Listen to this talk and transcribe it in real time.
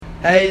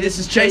Hey, this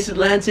is Chase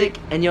Atlantic,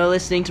 and you're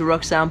listening to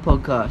Rock Sound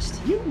Podcast.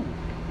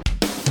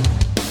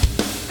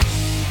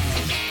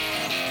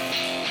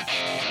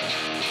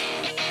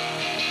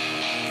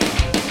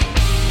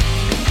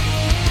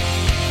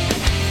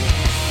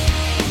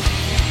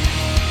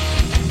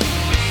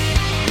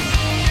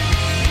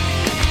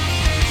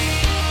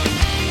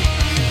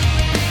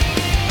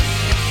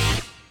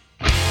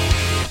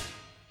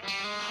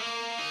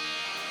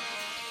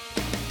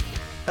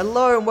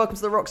 Hello and welcome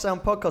to the Rock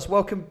Sound Podcast.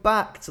 Welcome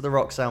back to the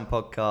Rock Sound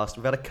Podcast.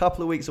 We've had a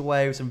couple of weeks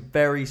away with some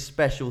very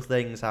special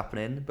things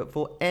happening. But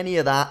for any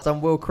of that, I'm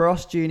Will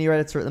Cross, Junior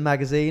Editor at the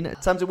magazine.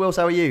 Tamsin Wills,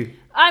 how are you?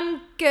 I'm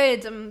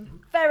good.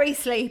 I'm very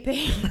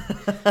sleepy.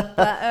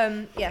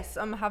 But yes,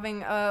 I'm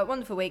having a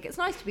wonderful week. It's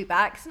nice to be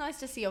back. It's nice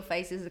to see your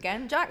faces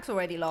again. Jack's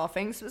already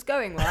laughing, so it's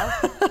going well.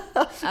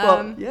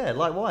 Well, yeah,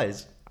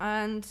 likewise.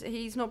 And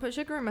he's not put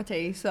sugar in my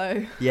tea,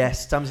 so...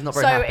 Yes, Tamsin's not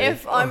very happy. So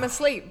if I'm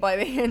asleep by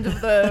the end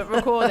of the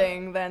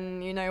recording,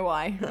 then you know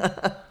why.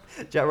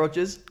 Jack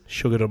Rogers?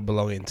 Sugar don't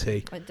belong in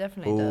tea. It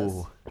definitely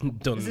does.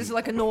 Done. Is this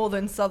like a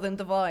northern-southern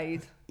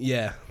divide?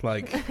 Yeah,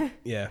 like,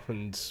 yeah,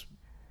 and,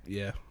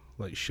 yeah,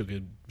 like sugar.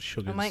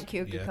 I might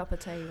cue a good cup of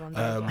tea one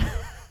day.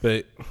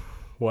 But,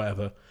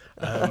 whatever.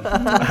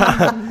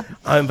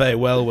 I'm very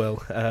well,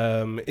 Will.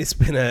 It's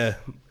been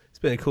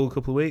a cool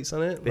couple of weeks,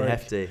 hasn't it? Been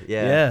hefty,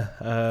 yeah.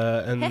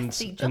 Yeah.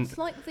 Hefty, just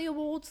like the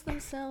awards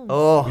themselves.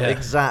 Oh, Yeah.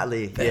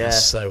 Exactly. They're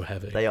so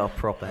heavy. They are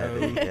proper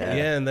heavy, yeah.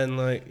 Yeah, and then,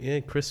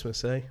 like,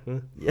 Christmas, eh?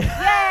 Huh?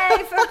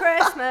 Yay for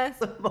Christmas!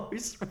 The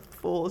most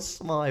forced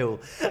smile.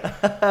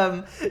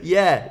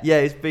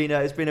 It's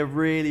been a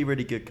really,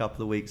 really good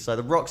couple of weeks. So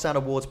the Rock Sound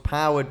Awards,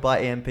 powered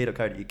by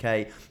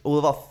emp.co.uk. All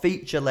of our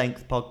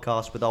feature-length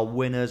podcasts with our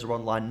winners are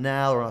online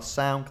now. They're on our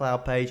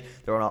SoundCloud page.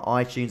 They're on our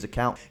iTunes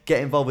account.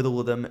 Get involved with all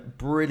of them.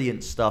 Brilliant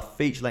stuff.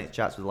 Feature-length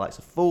chats with the likes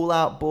of Fall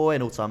Out Boy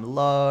and All Time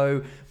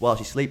Low, While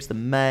She Sleeps, The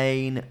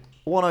Main,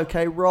 One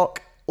OK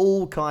Rock,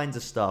 all kinds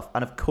of stuff.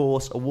 And of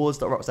course,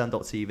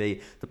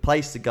 awards.rocksound.tv, the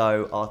place to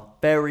go. Our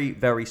very,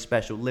 very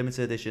special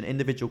limited edition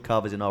individual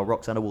covers in our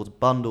Rock Sound Awards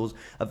bundles,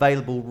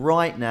 available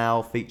right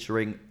now,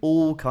 featuring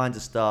all kinds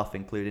of stuff,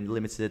 including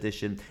limited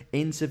edition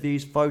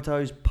interviews,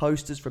 photos,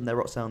 posters from their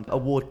Rock Sound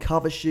Award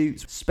cover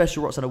shoots,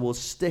 special Rock Sound Awards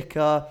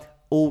sticker,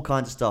 all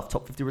kinds of stuff.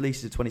 Top 50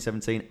 releases of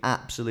 2017.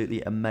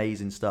 Absolutely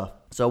amazing stuff.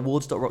 So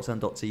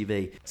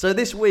awards.rocksound.tv. So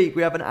this week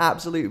we have an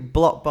absolute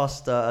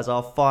blockbuster as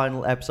our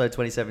final episode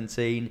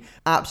 2017.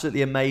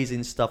 Absolutely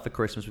amazing stuff for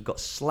Christmas. We've got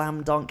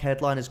Slam Dunk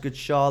headliners Good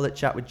Charlotte,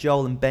 chat with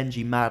Joel and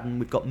Benji Madden.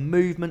 We've got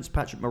Movements,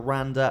 Patrick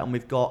Miranda, and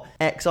we've got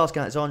Ask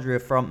Alexandria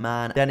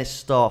frontman Dennis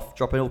Stoff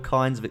dropping all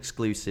kinds of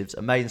exclusives.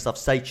 Amazing stuff.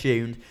 Stay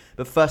tuned.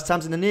 But first,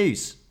 Tam's in the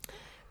news.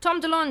 Tom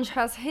DeLonge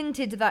has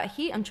hinted that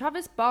he and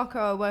Travis Barker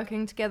are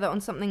working together on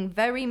something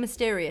very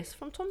mysterious.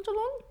 From Tom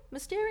DeLonge?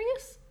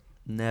 Mysterious?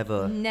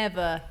 Never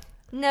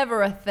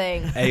a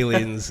thing.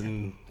 Aliens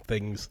and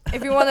things.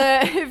 If you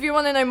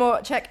wanna know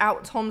more, check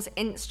out Tom's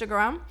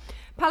Instagram.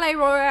 Palais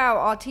Royale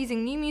are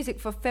teasing new music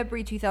for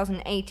February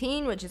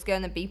 2018, which is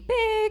going to be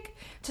big.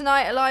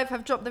 Tonight Alive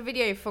have dropped the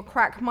video for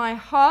Crack My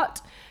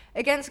Heart.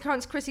 Against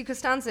Current's Chrissy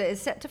Costanza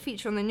is set to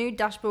feature on the new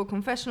Dashboard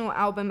Confessional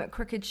album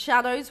Crooked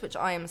Shadows, which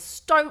I am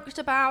stoked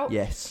about.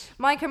 Yes.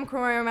 My Chemical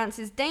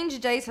Romance's Danger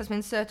Days has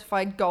been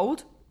certified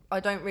gold. I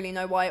don't really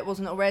know why it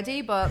wasn't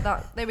already, but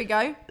there we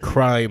go.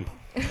 Crime.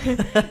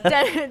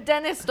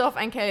 Dennis Stoff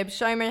and Caleb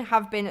Showman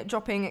have been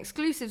dropping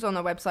exclusives on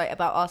their website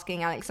about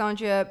Asking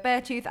Alexandria,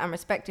 Beartooth and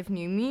respective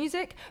new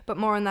music, but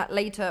more on that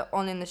later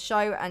on in the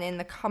show and in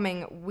the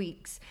coming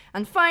weeks.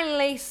 And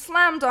finally,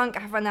 Slam Dunk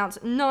have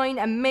announced 9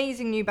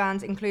 amazing new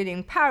bands,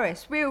 including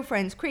Paris, Real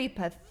Friends,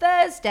 Creeper,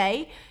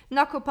 Thursday,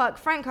 Knucklepuck,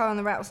 Franco and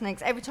the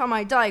Rattlesnakes, Every Time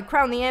I Die,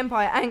 Crown the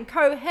Empire, and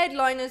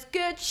co-headliners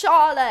Good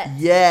Charlotte.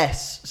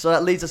 Yes, so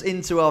that leads us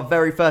into our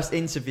very first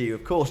interview.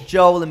 Of course,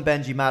 Joel and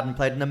Benji Madden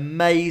played an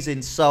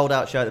amazing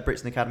sold-out show at the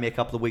Brixton Academy a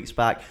couple of weeks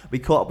back. We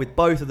caught up with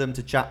both of them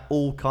to chat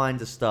all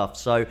kinds of stuff.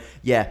 So,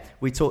 yeah,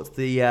 we talked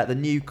the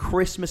new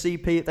Christmas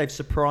EP that they've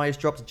surprise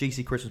dropped,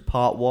 GC Christmas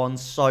Part 1.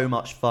 So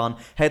much fun.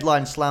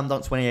 Headline Slam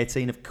Dunk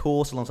 2018, of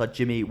course, alongside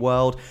Jimmy Eat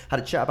World. Had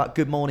a chat about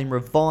Good Morning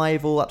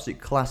Revival, absolute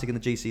classic in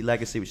the GC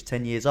legacy, which is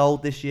 10 years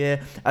old this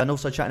year. And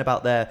also chatting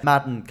about their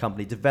Madden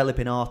company,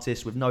 developing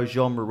artists with no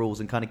genre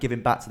rules and kind of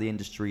giving back to the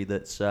industry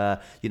that's,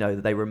 that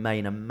they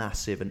remain a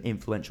massive and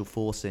influential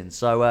force in.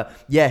 So,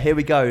 here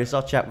we go. It's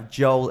our chat with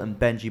Joel and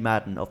Benji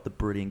Madden of the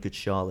brilliant Good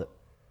Charlotte.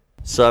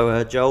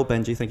 So, Joel,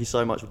 Benji, thank you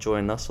so much for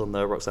joining us on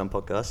the Rock Sound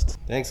podcast.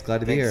 Thanks, glad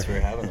to be here. Thanks for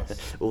having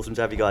us. Awesome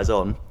to have you guys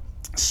on.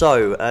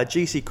 So,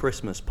 GC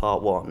Christmas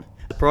Part 1,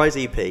 surprise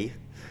EP.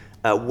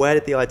 Where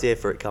did the idea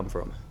for it come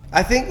from?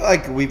 I think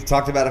we've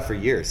talked about it for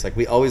years.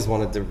 We always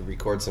wanted to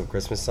record some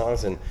Christmas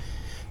songs, and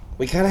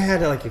we kind of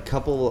had a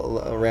couple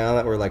around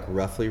that were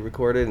roughly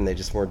recorded, and they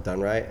just weren't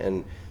done right.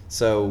 And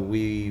so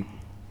we,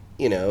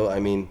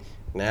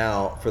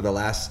 now for the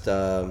last,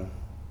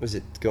 was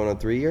it going on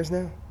 3 years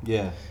now?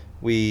 Yeah.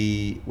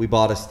 We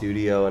bought a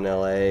studio in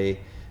LA.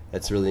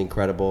 That's really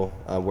incredible,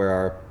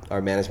 where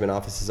our management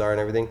offices are and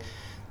everything.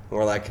 And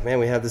we're like, man,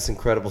 we have this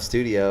incredible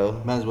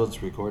studio. Might as well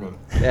just record them.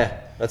 Yeah,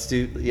 let's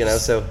do,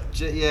 so.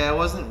 Yeah, it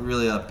wasn't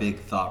really a big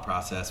thought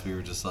process. We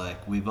were just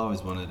like, we've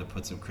always wanted to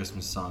put some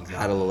Christmas songs out.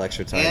 Had a little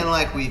extra time. And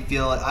like we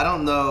feel like, I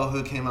don't know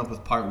who came up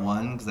with part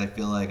 1 because I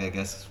feel like, I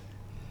guess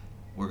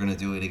we're going to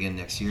do it again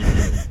next year.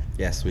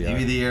 Yes, we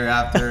Maybe are. the year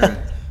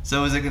after.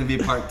 So is it going to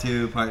be part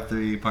 2, part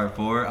 3, part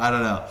 4? I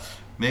don't know.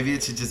 Maybe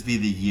it should just be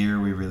the year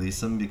we release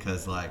them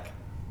because like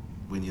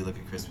when you look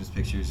at Christmas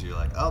pictures, you're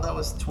like, oh, that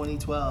was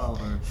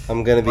 2012. Or,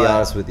 I'm going to be but-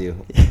 honest with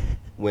you.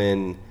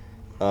 When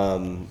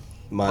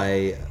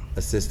my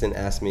assistant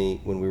asked me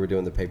when we were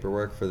doing the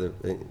paperwork for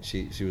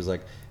she was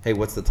like, hey,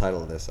 what's the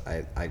title of this?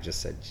 I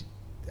just said,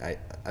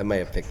 I may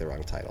have picked the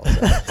wrong title. So.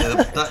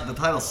 Yeah, the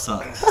title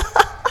sucks.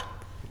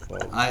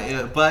 But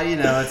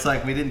it's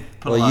like we didn't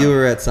put. Well, you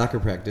were at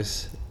soccer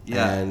practice.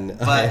 Yeah, and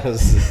but I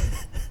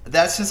was,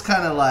 that's just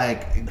kind of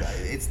like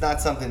it's not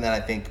something that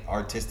I think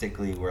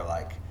artistically we're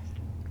like.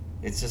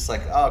 It's just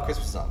like, oh,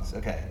 Christmas songs.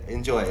 Okay,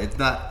 enjoy. It's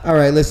not. all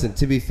right, listen.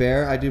 To be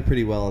fair, I do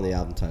pretty well on the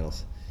album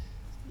titles,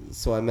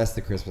 so I messed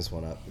the Christmas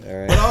one up. All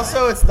right. But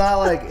also, it's not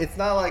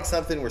like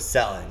something we're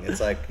selling. It's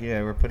like,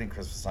 yeah, we're putting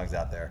Christmas songs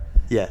out there.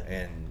 Yeah.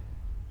 And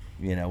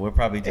we're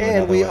probably doing. And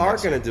another we one are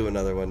next year. going to do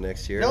another one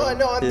next year. No, I'm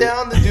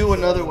down to do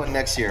another one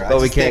next year.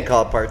 But we can't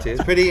call it part 2.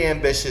 It's pretty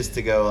ambitious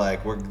to go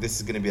like this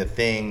is going to be a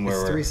thing where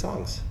It's we're 3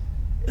 songs.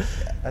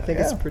 I think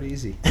it's pretty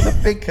easy. It's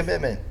a big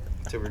commitment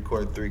to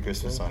record 3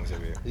 Christmas songs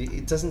every year.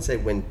 It doesn't say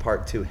when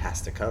part 2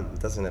 has to come. It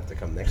doesn't have to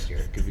come next year.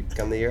 It could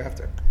come the year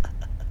after.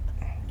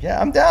 Yeah,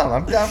 I'm down.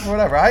 I'm down for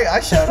whatever. I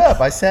showed up.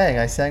 I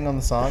sang on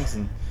the songs,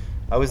 and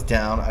I was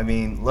down. I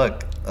mean,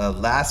 look,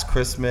 Last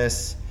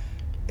Christmas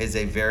is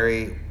a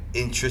very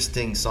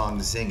interesting song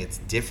to sing. It's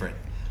different.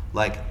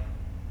 Like,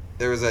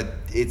 it was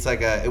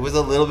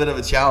a little bit of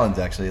a challenge,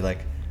 actually. Like,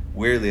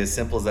 weirdly, as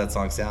simple as that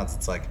song sounds,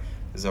 it's like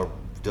there's a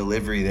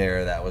delivery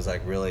there that was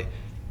like really,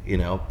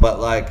 but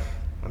like,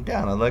 I'm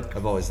down.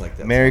 I've always liked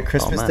that. Merry song.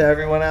 Christmas man. to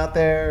everyone out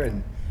there,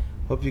 and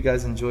hope you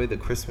guys enjoy the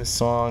Christmas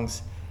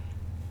songs.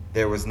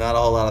 There was not a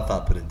whole lot of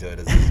thought put into it,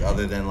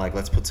 other than like,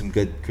 let's put some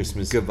good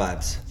Christmas, Good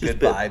vibes. good Just a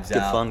bit- vibes good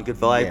out. fun, good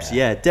vibes.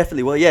 Yeah,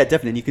 definitely. Well, yeah,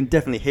 definitely. And you can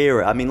definitely hear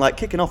it. I mean, like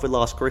kicking off with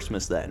Last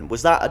Christmas. Then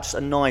was that just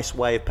a nice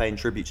way of paying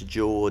tribute to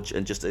George,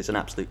 and just it's an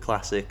absolute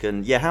classic.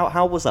 And yeah,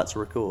 how was that to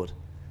record?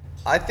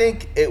 I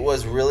think it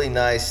was really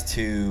nice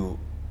to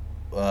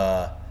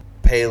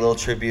pay a little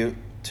tribute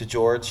to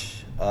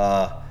George,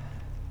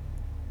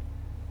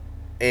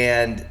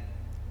 and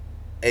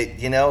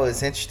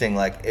it's interesting.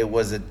 Like, it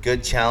was a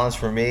good challenge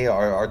for me,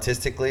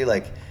 artistically.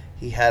 Like,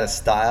 he had a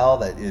style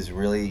that is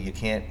really you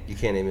can't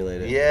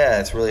emulate it. Yeah,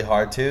 it's really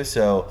hard to.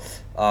 So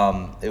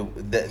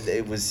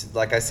it was,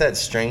 like I said,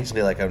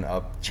 strangely like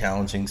a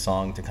challenging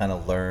song to kind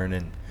of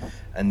learn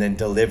and then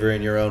deliver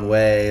in your own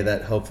way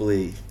that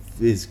hopefully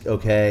is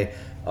okay.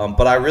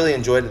 But I really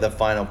enjoyed the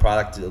final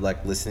product,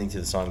 like listening to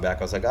the song back.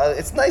 I was like, oh,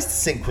 it's nice to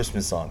sing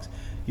Christmas songs.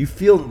 You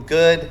feel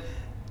good.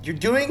 You're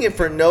doing it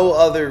for no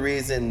other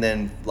reason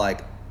than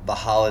like the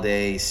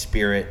holiday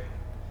spirit.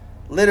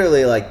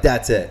 Literally, like,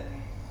 that's it.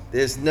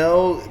 There's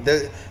no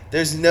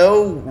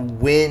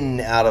win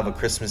out of a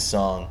Christmas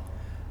song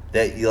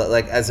that you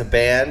like as a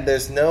band.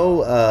 There's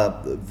no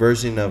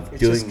version of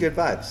It's doing just good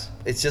vibes.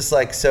 It's just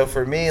like, so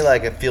for me,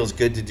 like, it feels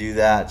good to do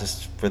that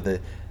just for the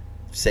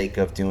sake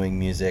of doing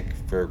music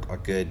for a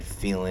good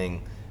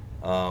feeling.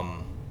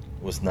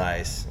 Was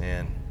nice,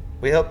 and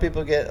we hope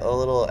people get a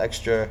little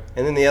extra.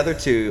 And then the other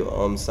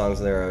 2 songs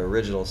there are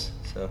originals.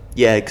 So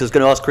Yeah, because I was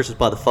going to ask Christmas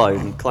by the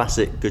Phone,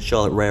 classic Good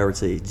Charlotte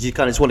rarity. Did you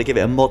kind of just want to give it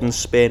a modern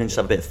spin and just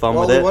have a bit of fun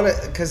with it?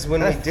 because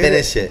when we Kinda did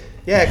finish it.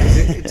 Yeah,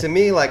 because to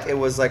me, like, it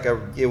was a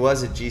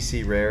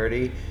GC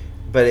rarity,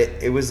 but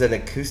it was an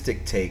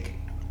acoustic take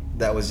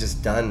that was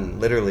just done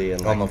literally in,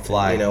 like, On the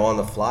fly. on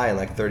the fly in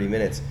like 30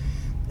 minutes.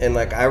 And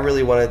like, I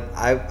really wanted,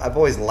 I've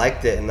always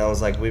liked it, and I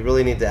was like, we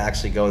really need to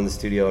actually go in the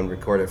studio and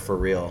record it for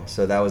real.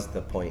 So that was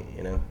the point,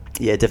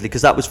 Yeah, definitely,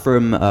 because that was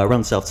from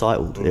around the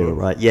self-titled era,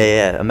 right?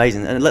 Yeah,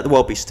 amazing. And Let the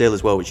World Be Still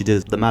as well, which you did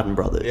with the Madden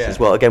Brothers Yeah. as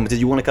well. Again, did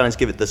you want to kind of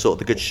give it the sort of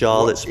the Good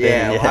Charlotte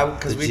spin?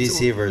 because The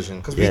GC version.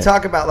 Because Yeah. we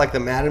talk about, like, the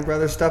Madden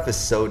Brothers stuff is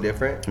so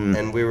different,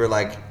 and we were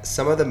like,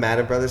 some of the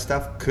Madden Brothers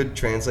stuff could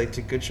translate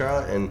to Good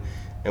Charlotte,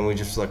 and we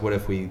just like, what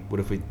if we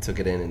took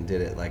it in and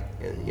did it like,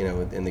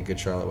 in the Good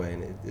Charlotte way,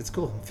 and it's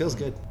cool, it feels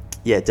good.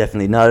 Yeah,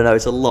 definitely. No,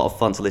 it's a lot of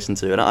fun to listen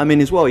to. And I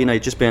mean, as well,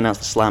 just being announced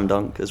for Slam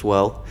Dunk as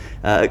well.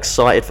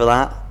 Excited for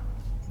that.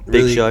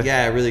 Big Really, show.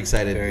 Yeah, really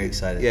excited. Very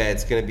excited. Yeah,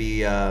 it's going to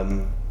be,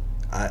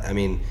 I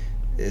mean,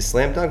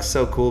 Slam Dunk's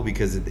so cool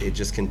because it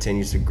just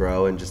continues to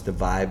grow, and just the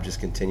vibe just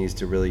continues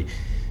to really,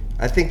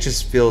 I think,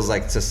 just feels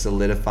like to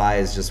solidify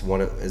as just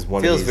one of these.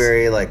 Feels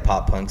very like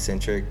pop punk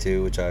centric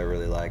too, which I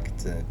really like.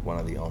 It's one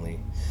of the only.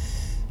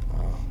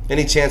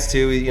 Any chance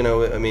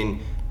to, I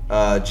mean,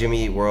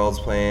 Jimmy Eat World's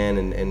playing,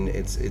 and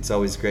it's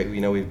always great.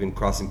 We've been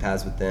crossing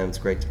paths with them. It's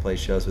great to play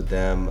shows with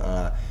them.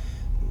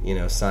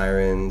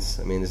 Sirens.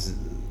 I mean, it's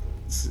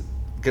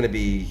gonna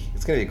be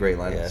a great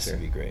lineup Yeah, this this year.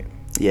 would be great.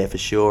 Yeah, for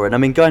sure. And I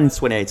mean, going into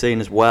 2018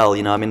 as well,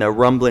 you know, I mean, there are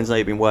rumblings that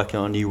you've been working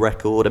on a new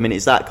record. I mean,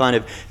 is that kind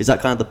of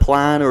the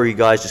plan, or are you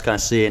guys just kind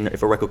of seeing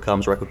if a record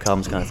comes kind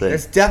of thing?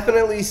 There's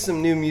definitely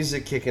some new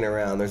music kicking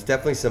around. There's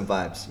definitely some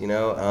vibes, you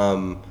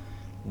know.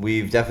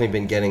 We've definitely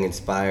been getting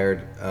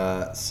inspired.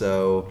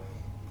 So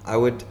I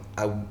would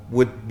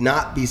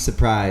not be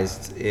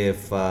surprised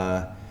if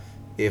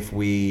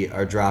we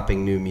are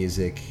dropping new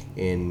music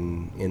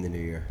in the new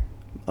year.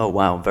 Oh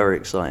wow, very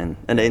exciting.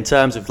 And in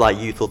terms of like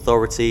Youth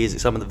Authority, is it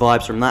some of the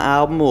vibes from that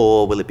album,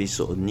 or will it be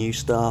sort of new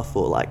stuff,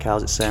 or like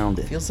how's it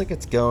sounding? Feels like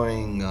it's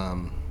going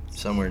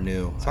somewhere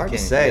new. It's hard to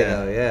say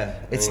though, yeah.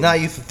 It's not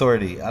Youth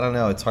Authority. I don't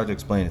know. It's hard to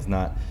explain. It's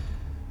not.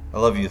 I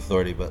love Youth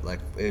Authority, but like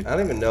I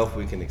don't even know if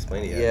we can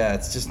explain it yet. Yeah,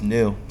 it's just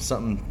new.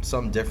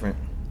 Something different.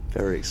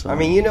 Very exciting. I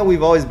mean, you know,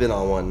 we've always been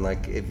on one.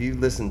 Like, if you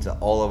listen to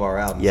all of our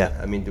albums, Yeah.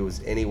 I mean, does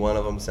any one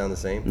of them sound the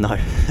same? No.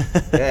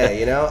 Yeah,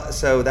 you know,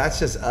 so that's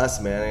just us,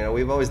 man. You know,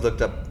 we've always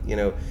looked up, you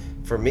know,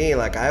 for me,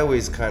 like, I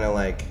always kind of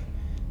like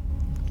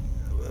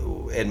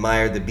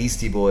admired the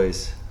Beastie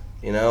Boys,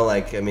 you know,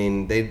 like, I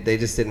mean, they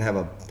just didn't have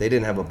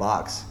a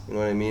box, you know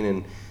what I mean?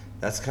 And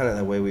that's kind of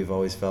the way we've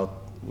always felt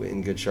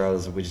in Good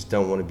Charlotte. We just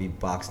don't want to be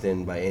boxed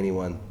in by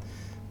anyone.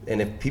 And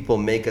if people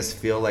make us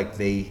feel like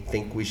they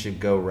think we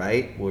should go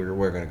right,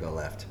 we're gonna go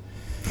left.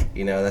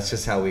 You know, that's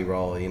just how we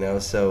roll. You know,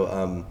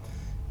 so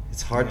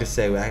it's hard to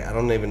say. I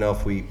don't even know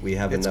if we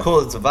have enough. It's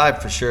cool. It's a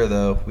vibe for sure,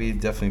 though. We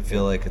definitely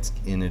feel like it's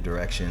in a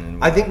direction.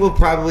 And I think we'll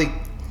probably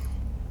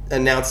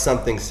announce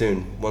something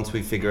soon once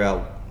we figure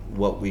out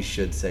what we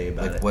should say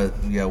about it.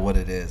 What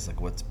it is,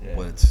 like what's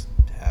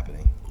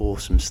happening.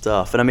 Awesome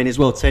stuff. And I mean, as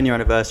well, 10-year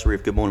anniversary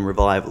of Good Morning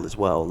Revival as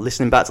well.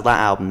 Listening back to that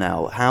album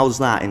now, how's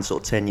that in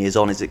sort of 10 years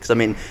on? Is it, because I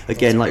mean,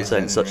 again, like I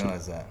said, it's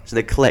an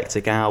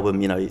eclectic album,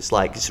 you know, it's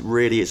like, it's a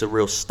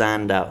real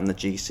standout in the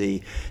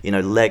GC, you know,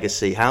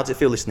 legacy. How does it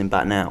feel listening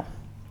back now?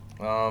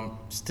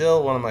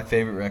 Still one of my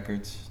favorite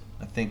records.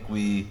 I think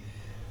we're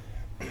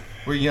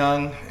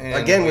young. And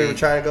Again, we were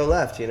trying to go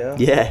left, you know?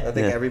 Yeah. I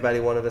think everybody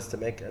wanted us to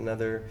make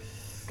another.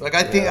 Like,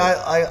 I think,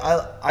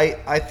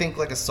 I think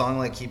like a song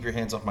like Keep Your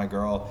Hands Off My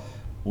Girl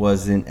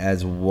wasn't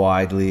as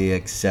widely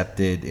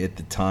accepted at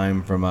the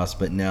time from us,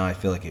 but now I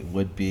feel like it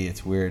would be.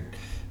 It's weird.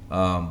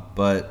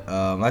 But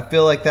I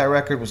feel like that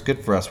record was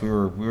good for us. We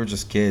were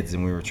just kids,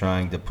 and we were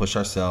trying to push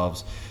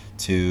ourselves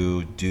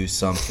to do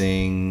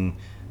something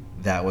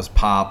that was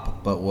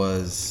pop, but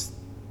was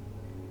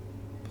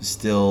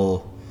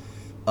still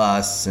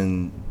us,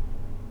 and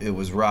it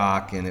was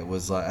rock, and it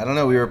was like, I don't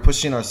know, we were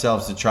pushing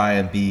ourselves to try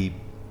and be,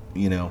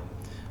 you know,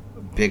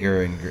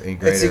 bigger and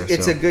greater.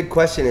 It's a good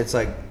question. It's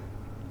like,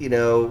 you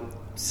know,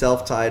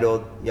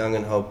 self-titled, Young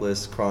and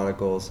Hopeless,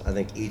 Chronicles. I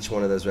think each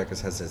one of those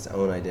records has its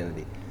own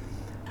identity.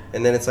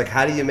 And then it's like,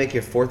 how do you make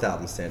your fourth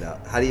album stand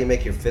out? How do you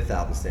make your fifth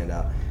album stand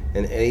out?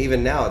 And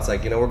even now, it's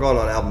like, you know, we're going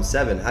on album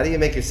 7. How do you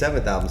make your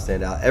seventh album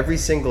stand out? Every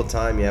single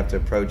time you have to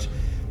approach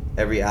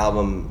every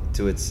album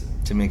to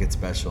make it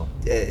special.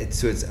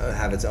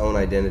 Have its own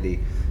identity.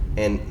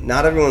 And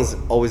not everyone's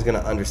always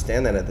going to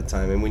understand that at the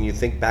time. And when you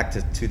think back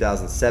to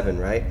 2007,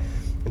 right?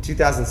 In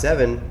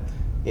 2007,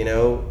 you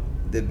know,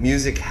 the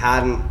music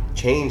hadn't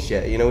changed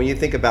yet. You know, when you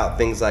think about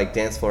things like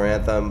Dance Floor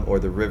Anthem or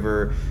The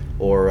River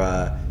or,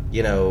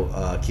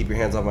 Keep Your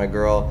Hands Off My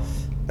Girl,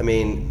 I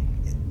mean,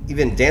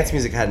 even dance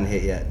music hadn't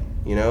hit yet.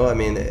 You know, I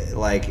mean,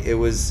 like it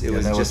was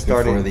just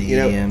starting before the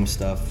EDM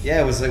stuff.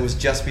 Yeah, it was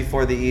just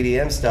before the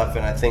EDM stuff,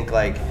 and I think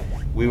like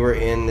we were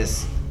in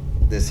this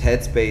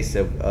headspace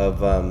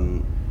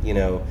of you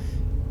know,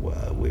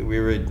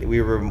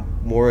 we were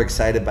more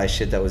excited by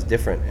shit that was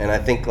different, and I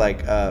think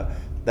like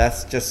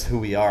that's just who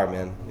we are,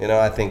 man. You know,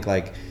 I think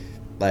like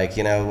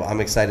you know, I'm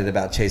excited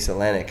about Chase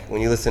Atlantic.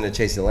 When you listen to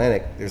Chase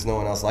Atlantic, there's no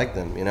one else like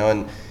them. You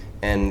know,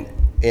 and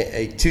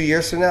 2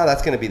 years from now,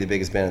 that's going to be the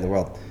biggest band in the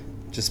world.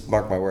 Just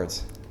mark my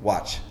words.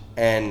 Watch.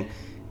 And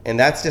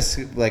that's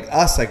just like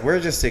us. Like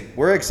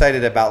we're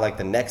excited about like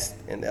the next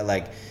and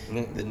like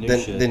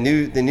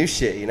the new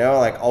shit. You know,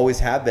 like always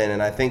have been.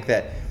 And I think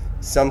that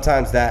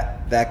sometimes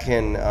that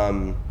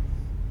can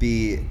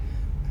be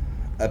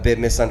a bit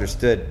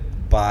misunderstood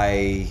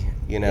by,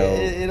 you know.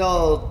 It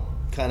all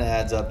kind of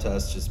adds up to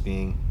us just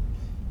being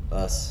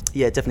us.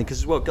 Yeah, definitely.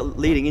 Because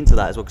leading into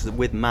that as well, because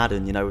with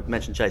Madden, you know, we've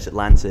mentioned Chase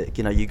Atlantic.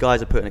 You know, you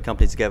guys are putting a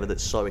company together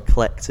that's so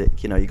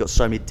eclectic. You know, you've got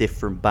so many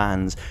different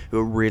bands who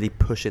are really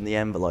pushing the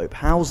envelope.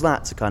 How's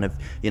that to kind of,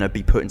 you know,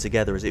 be putting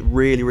together? Is it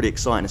really, really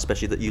exciting,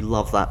 especially that you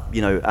love that,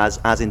 you know,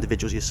 as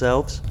individuals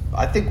yourselves?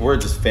 I think we're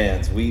just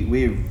fans. We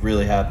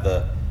really have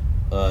the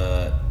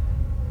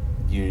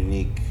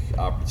unique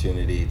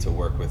opportunity to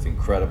work with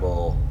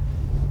incredible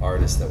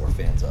artists that we're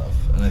fans of,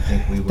 and I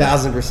think we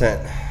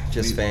 1,000%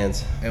 just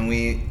fans. And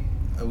we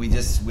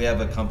have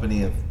a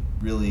company of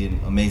really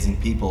amazing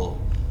people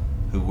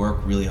who work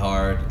really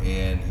hard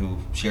and who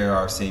share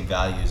our same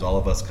values. All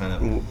of us kind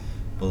of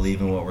believe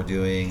in what we're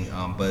doing,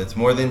 but it's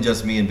more than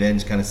just me and Ben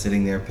kind of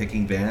sitting there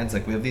picking bands.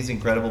 Like, we have these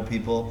incredible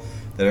people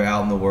that are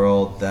out in the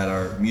world that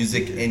are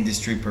music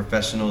industry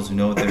professionals who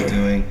know what they're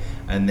doing,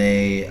 and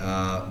they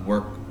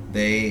work.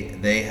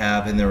 They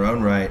have in their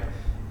own right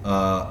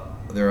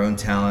their own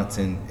talents,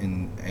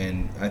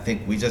 and I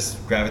think we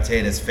just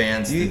gravitate as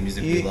fans to the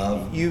music we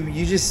love.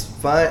 You just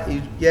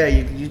find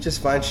you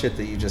just find shit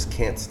that you just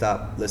can't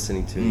stop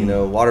listening to. You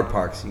know, Water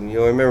Parks. You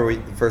know, I remember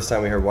the first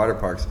time we heard Water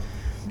Parks,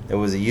 it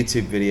was a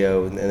YouTube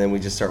video, and then we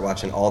just started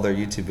watching all their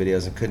YouTube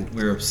videos and couldn't.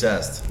 We were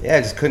obsessed. Yeah,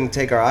 just couldn't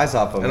take our eyes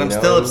off them. And I'm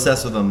still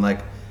obsessed with them.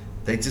 Like,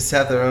 they just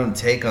have their own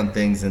take on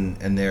things,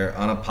 and they're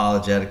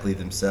unapologetically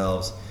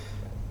themselves.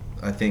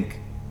 I think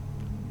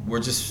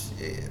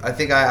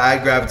I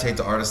gravitate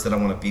to artists that I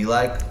want to be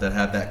like, that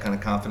have that kind of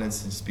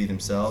confidence to just be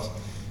themselves.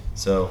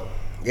 So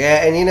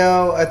yeah, and you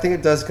know, I think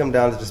it does come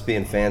down to just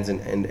being fans,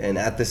 and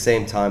at the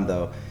same time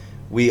though,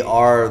 we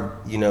are,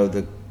 you know,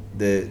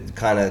 the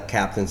kind of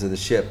captains of the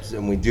ships,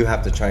 and we do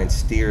have to try and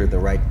steer the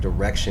right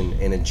direction,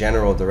 in a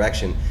general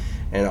direction.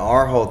 And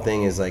our whole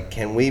thing is like,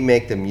 can we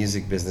make the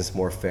music business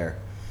more fair?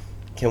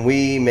 Can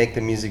we make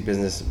the music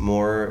business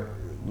more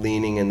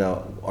leaning in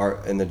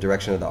the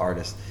direction of the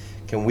artist?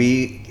 Can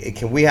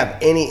we have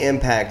any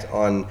impact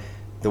on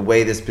the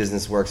way this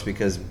business works?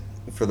 Because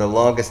for the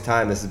longest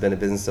time, this has been a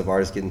business of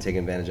artists getting taken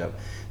advantage of.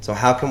 So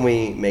how can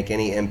we make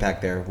any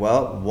impact there?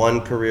 Well,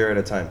 one career at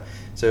a time.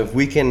 So if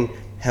we can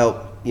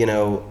help, you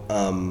know,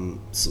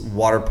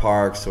 Water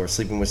Parks or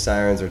Sleeping with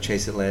Sirens or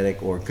Chase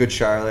Atlantic or Good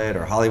Charlotte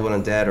or Hollywood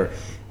Undead or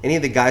any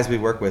of the guys we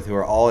work with who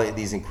are all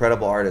these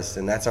incredible artists,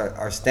 and that's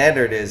our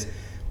standard is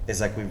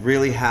like, we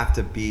really have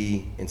to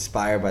be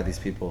inspired by these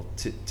people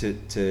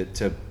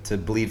to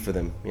bleed for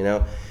them, you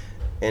know.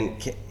 And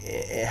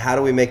how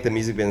do we make the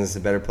music business a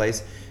better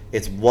place?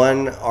 It's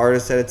one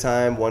artist at a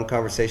time, one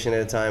conversation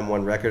at a time,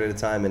 one record at a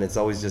time, and it's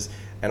always just.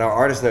 And our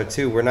artists know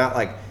too. We're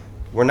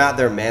not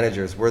their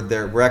managers.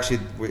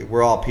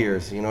 We're all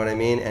peers. You know what I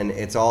mean? And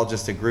it's all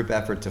just a group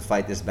effort to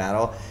fight this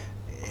battle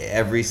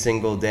every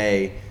single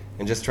day,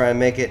 and just try and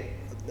make it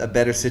a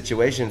better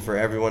situation for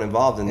everyone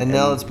involved. And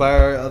they'll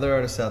inspire other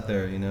artists out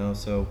there, you know.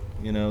 So,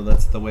 you know,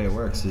 that's the way it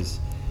works. Is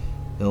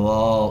it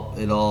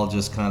all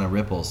just kind of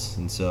ripples,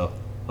 and so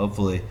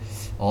hopefully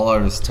all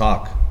artists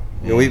talk.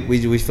 You know,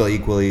 we feel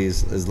equally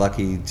as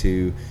lucky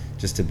to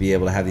be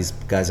able to have these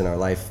guys in our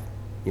life.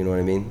 You know what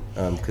I mean?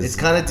 'Cause it's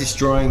kind of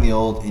destroying the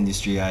old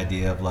industry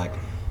idea of like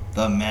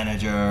the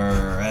manager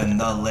and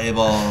the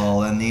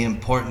label and the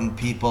important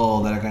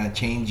people that are going to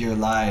change your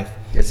life.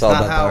 It's all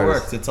not about how the it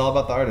artist. works. It's all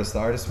about the artists. The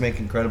artists make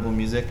incredible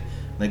music.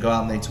 They go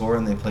out and they tour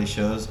and they play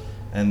shows,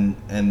 and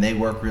they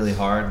work really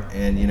hard,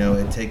 and you know,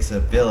 it takes a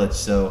village.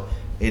 So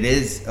it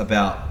is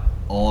about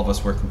all of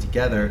us working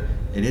together.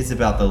 It is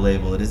about the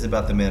label. It is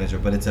about the manager,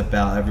 but it's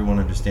about everyone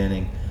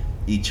understanding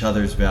each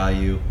other's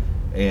value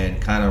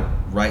and kind of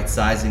right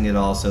sizing it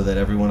all so that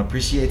everyone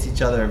appreciates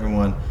each other.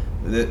 Everyone,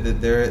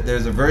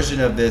 there's a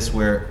version of this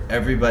where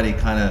everybody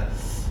kind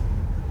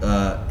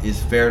of is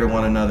fair to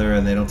one another,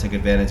 and they don't take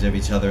advantage of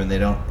each other, and they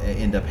don't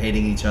end up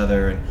hating each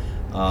other.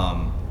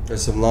 And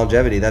there's some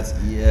longevity. That's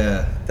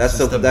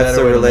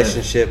the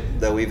relationship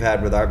that we've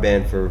had with our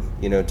band for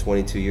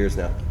 22 years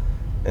now,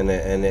 and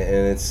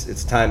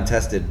it's time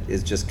tested.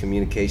 Is just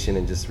communication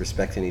and just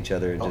respecting each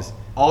other, and just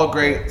all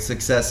great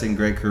success and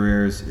great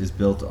careers is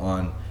built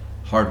on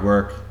hard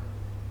work,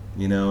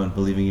 and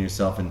believing in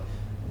yourself, and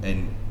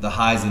the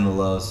highs and the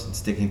lows, and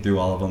sticking through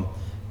all of them.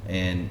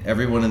 And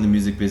everyone in the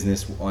music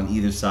business on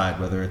either side,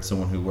 whether it's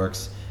someone who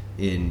works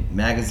in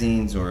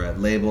magazines or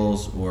at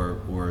labels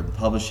or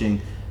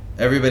publishing,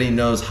 everybody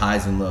knows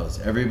highs and lows.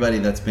 Everybody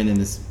that's been in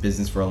this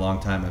business for a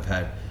long time have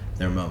had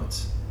their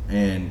moments,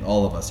 and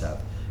all of us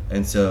have.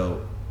 And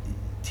so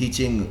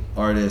teaching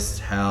artists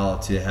how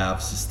to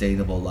have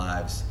sustainable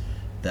lives,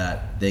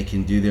 that they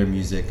can do their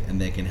music and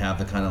they can have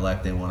the kind of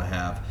life they want to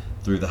have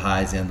through the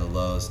highs and the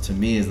lows, to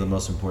me is the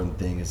most important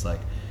thing. Is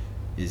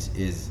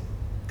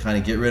kind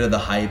of get rid of the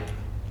hype,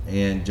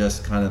 and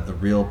just kind of the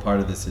real part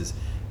of this is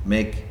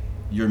make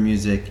your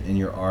music and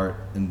your art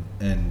and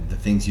the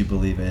things you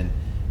believe in,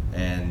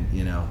 and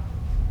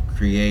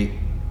create,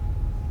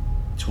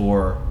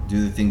 tour,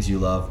 do the things you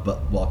love,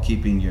 but while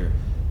keeping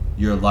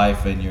your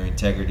life and your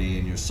integrity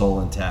and your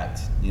soul intact,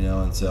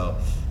 and so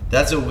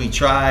that's what we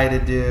try to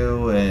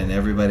do, and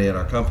everybody at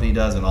our company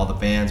does, and all the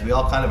bands, we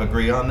all kind of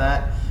agree on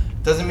that.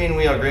 Doesn't mean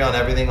we agree on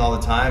everything all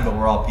the time, but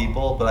we're all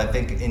people. But I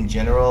think in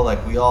general,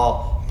 we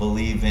all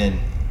believe in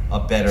a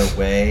better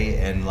way,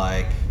 and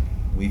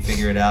we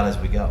figure it out as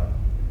we go.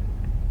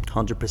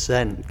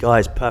 100%.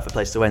 Guys, perfect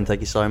place to end. Thank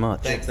you so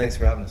much. Thanks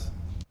for having us.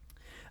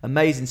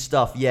 Amazing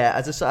stuff. Yeah,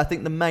 as I said, I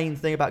think the main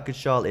thing about Good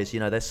Charlotte is,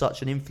 they're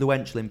such an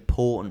influential,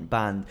 important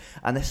band,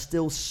 and they're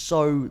still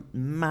so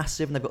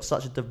massive, and they've got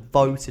such a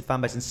devoted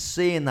fan base. And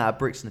seeing that at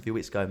Brixton a few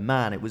weeks ago,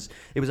 man, it was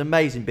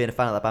amazing being a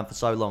fan of that band for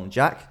so long.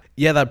 Jack?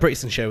 Yeah, that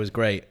Brixton show was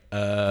great,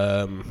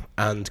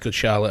 and Good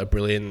Charlotte are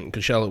brilliant.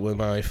 Good Charlotte were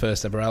my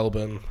first ever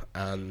album,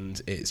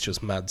 and it's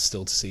just mad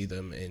still to see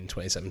them in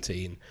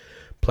 2017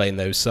 playing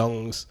those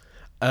songs.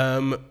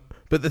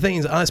 But the thing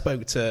is, I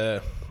spoke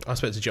to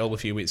Joel a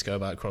few weeks ago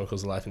about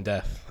Chronicles of Life and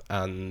Death,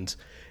 and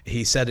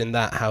he said in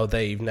that how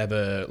they've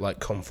never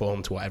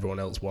conformed to what everyone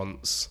else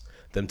wants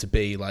them to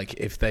be.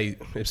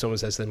 If someone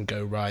says to them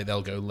go right,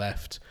 they'll go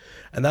left,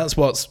 and that's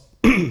what's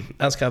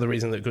that's kind of the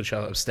reason that Good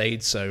Charlotte have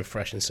stayed so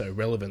fresh and so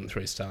relevant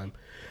through its time.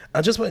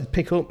 I just wanted to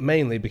pick up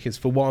mainly because,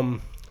 for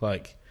one,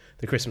 like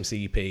the Christmas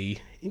EP,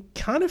 it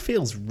kind of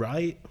feels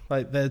right.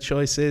 Like their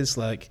choices,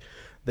 like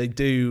they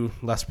do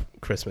Last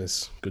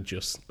Christmas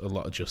a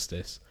lot of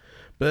justice.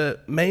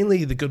 But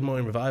mainly the Good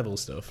Morning Revival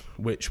stuff,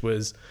 which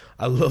was,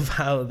 I love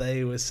how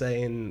they were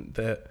saying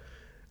that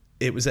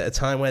it was at a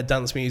time where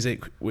dance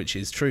music, which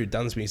is true,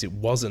 dance music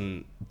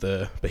wasn't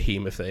the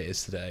behemoth that it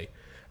is today.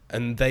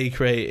 And they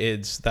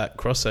created that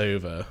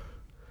crossover,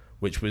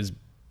 which was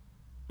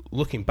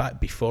looking back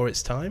before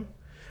its time.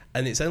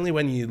 And it's only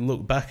when you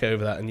look back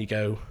over that and you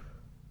go,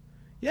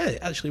 yeah, it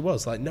actually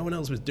was. Like, no one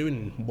else was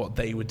doing what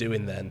they were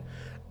doing then.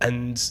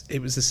 And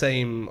it was the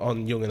same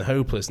on Young and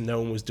Hopeless.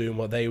 No one was doing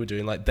what they were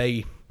doing. Like,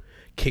 they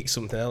kicked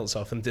something else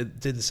off and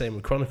did the same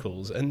with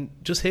Chronicles. And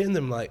just hearing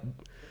them, like,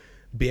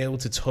 be able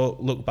to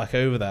look back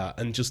over that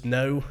and just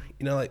know,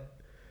 you know, like,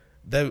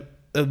 they're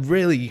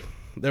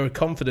a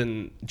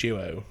confident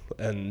duo,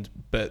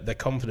 but they're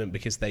confident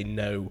because they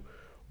know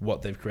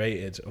what they've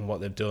created and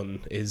what they've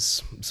done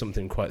is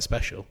something quite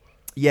special.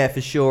 Yeah,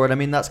 for sure. And I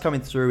mean, that's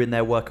coming through in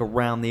their work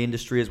around the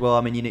industry as well.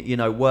 I mean, you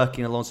know,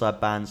 working alongside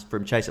bands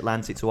from Chase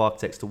Atlantic to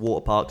Architects to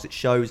Waterparks, it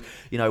shows,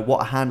 you know,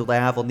 what a handle they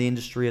have on the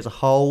industry as a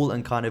whole,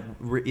 and kind of,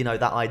 you know,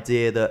 that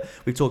idea that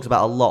we've talked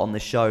about a lot on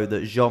this show,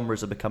 that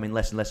genres are becoming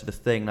less and less of a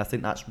thing. And I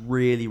think that's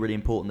really, really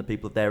important that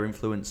people of their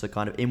influence are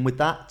kind of in with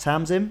that.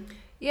 Tamsin?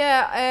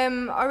 Yeah,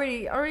 I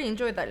really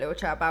enjoyed that little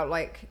chat about,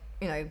 like,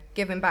 you know,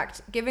 giving back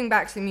to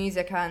the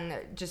music, and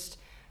just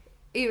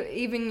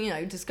even, you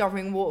know,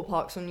 discovering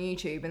Waterparks on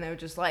YouTube, and they were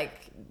just like,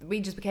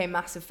 we just became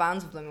massive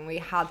fans of them and we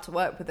had to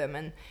work with them.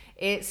 And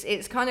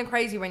it's kind of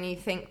crazy when you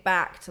think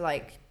back to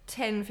like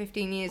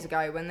 10-15 years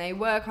ago, when they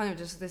were kind of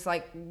just this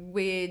like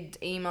weird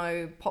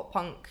emo pop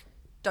punk,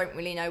 don't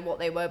really know what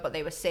they were, but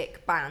they were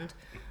sick band,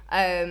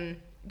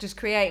 just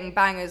creating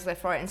bangers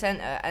left, right and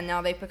centre. And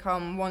now they've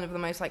become one of the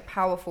most like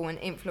powerful and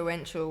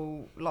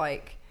influential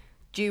like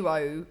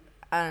duo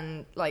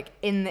and like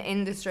in the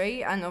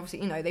industry. And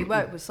obviously, you know, they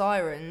work with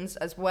Sirens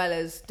as well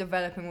as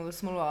developing all the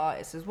smaller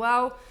artists as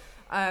well.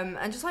 And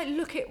just like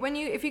look at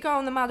if you go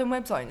on the Madden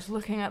website and just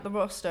looking at the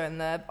roster and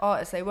the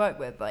artists they work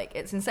with, like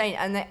it's insane.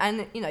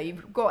 And you know,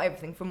 you've got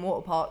everything from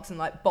Waterparks and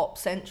like Bop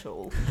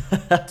Central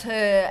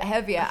to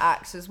heavier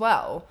acts as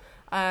well.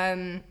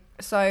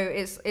 So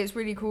it's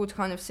really cool to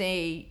kind of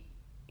see,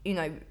 you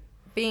know,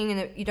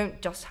 you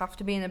don't just have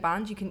to be in a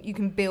band. You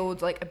can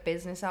build like a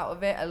business out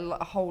of it,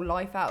 a whole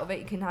life out of it.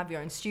 You can have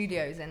your own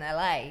studios in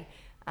LA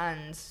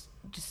and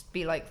just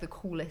be like the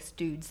coolest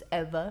dudes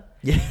ever.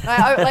 Yeah.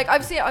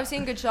 I've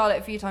seen Good Charlotte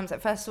a few times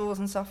at festivals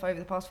and stuff over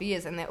the past few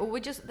years, and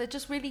they're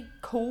just really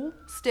cool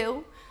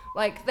still.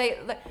 Like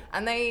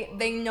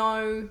they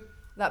know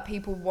that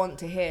people want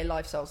to hear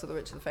Lifestyles of the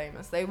Rich and the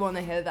Famous. They want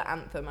to hear the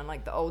anthem and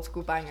like the old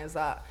school bangers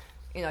that,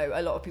 you know,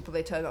 a lot of people,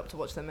 they turn up to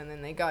watch them and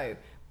then they go.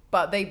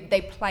 But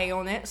they play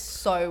on it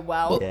so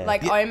well. Yeah.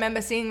 Like, I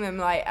remember seeing them,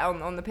 like,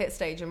 on the pit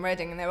stage in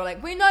Reading, and they were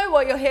like, we know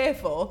what you're here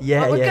for.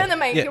 Yeah, we're going to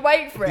make you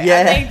wait for it.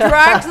 Yeah. And they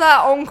dragged that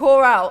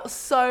encore out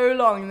so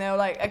long. And they were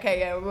like, okay,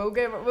 yeah, we'll do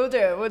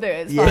it.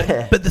 It's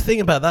fine. But the thing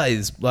about that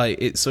is, like,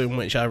 it's something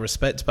which I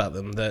respect about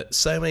them, that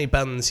so many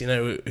bands, you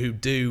know, who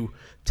do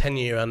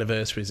 10-year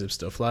anniversaries of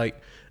stuff,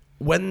 like,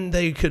 when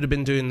they could have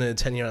been doing the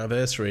 10-year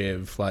anniversary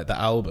of like the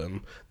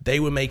album, they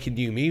were making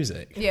new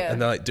music,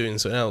 and they're like doing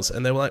something else,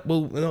 and they were like,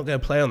 well, we're not going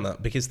to play on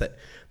that, because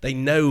they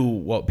know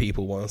what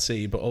people want to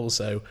see, but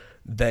also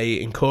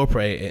they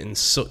incorporate it in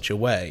such a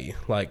way.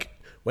 Like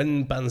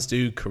when bands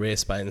do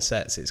career-spanning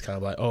sets, it's kind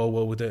of like, oh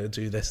well, we're going to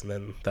do this and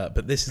then that,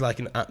 but this is like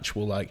an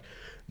actual, like,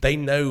 they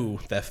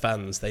know their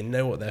fans, they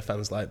know what their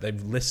fans like,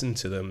 they've listened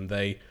to them,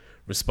 they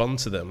respond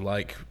to them.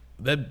 Like,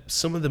 they're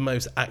some of the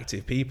most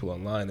active people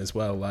online as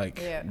well. Like,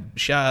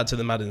 shout out to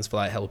the Maddens for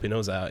like helping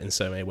us out in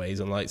so many ways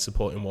and like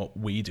supporting what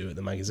we do at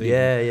the magazine.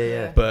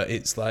 Yeah. But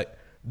it's like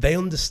they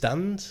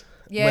understand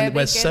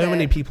where so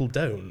many people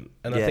don't,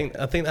 and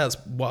I think that's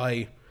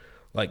why,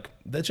 like,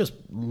 they're just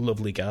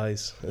lovely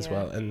guys as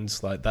well, and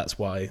like that's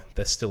why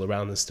they're still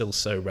around and still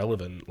so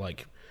relevant.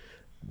 Like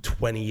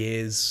 20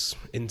 years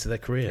into their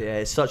career. Yeah,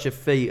 it's such a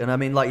feat. And I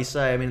mean, like you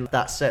say, I mean,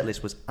 that set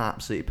list was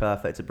absolutely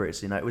perfect to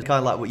Brits. You know, it was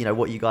kind of like, you know,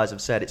 what you guys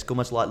have said. It's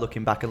almost like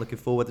looking back and looking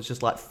forward. It's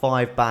just like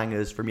 5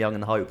 bangers from Young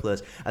and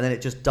Hopeless, and then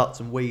it just ducked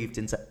and weaved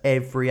into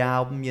every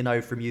album, you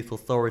know, from Youth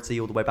Authority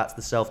all the way back to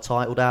the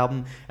self-titled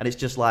album. And it's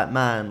just like,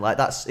 man, like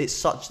it's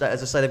such that,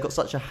 as I say, they've got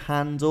such a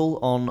handle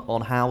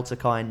on how to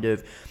kind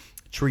of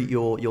treat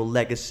your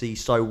legacy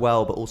so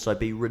well, but also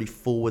be really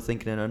forward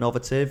thinking and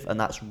innovative, and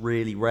that's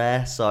really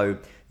rare. So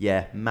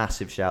yeah,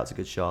 massive shout to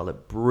Good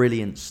Charlotte.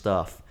 Brilliant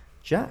stuff.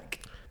 Jack?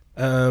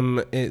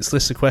 It's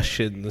list of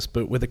questions,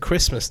 but with a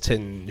Christmas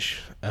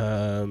tinge.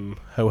 Ho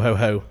ho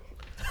ho.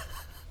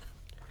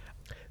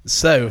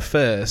 So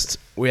first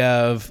we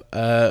have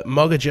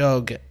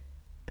Mogajog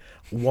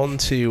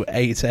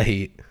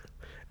 1288,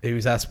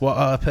 who's asked what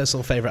our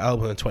personal favourite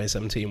album of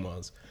 2017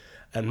 was.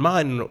 And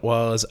mine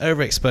was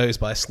Overexposed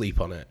by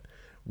Sleep On It,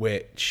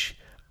 which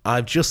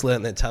I've just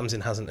learnt that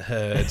Tamsin hasn't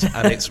heard,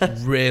 and it's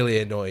really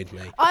annoyed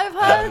me. I've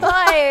heard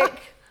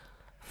like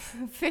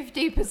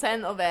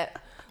 50% of it.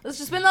 There's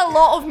just been a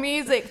lot of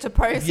music to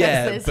process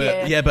this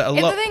year. Yeah, but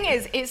The thing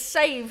is, it's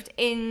saved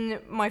in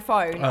my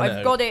phone.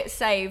 I've got it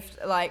saved,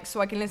 like, so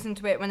I can listen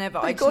to it whenever.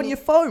 I got on your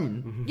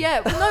phone.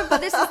 Yeah, no,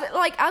 but this is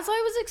like, as I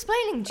was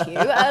explaining to you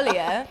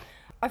earlier,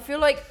 I feel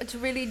like to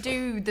really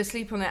do the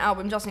Sleep On It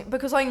album justice,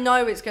 because I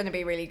know it's going to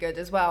be really good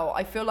as well.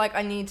 I feel like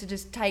I need to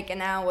just take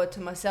an hour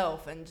to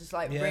myself and just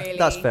like really.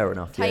 That's fair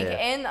enough. Take it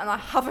in, and I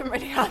haven't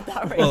really had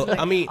that recently.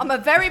 Well, I mean, I'm a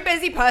very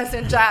busy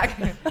person, Jack.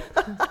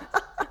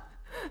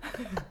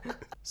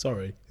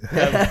 Sorry.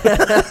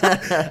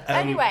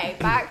 Anyway,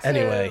 back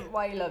to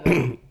why you love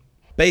it.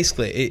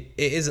 Basically,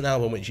 it is an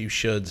album which you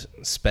should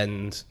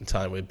spend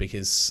time with,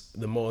 because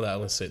the more that I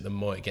listen to it, the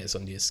more it gets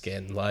under your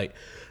skin. Like,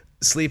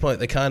 Sleep On It,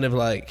 they're kind of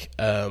like,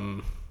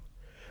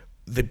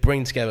 they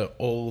bring together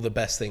all the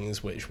best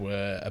things which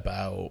were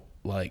about,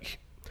 like,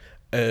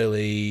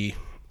 early,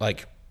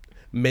 like,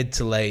 mid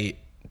to late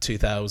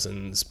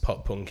 2000s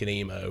pop punk and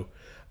emo.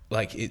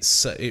 Like, it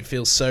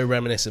feels so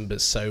reminiscent but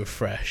so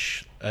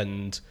fresh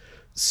and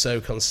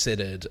so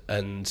considered,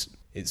 and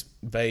it's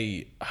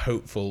very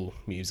hopeful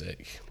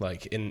music,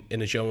 like in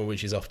a genre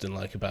which is often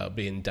like about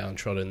being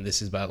downtrodden.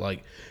 This is about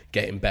like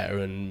getting better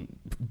and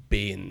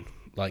being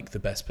like the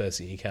best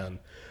person you can,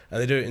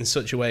 and they do it in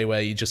such a way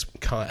where you just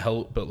can't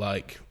help but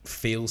like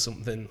feel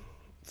something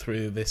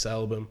through this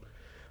album.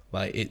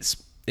 Like it's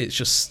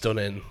just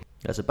stunning.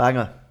 That's a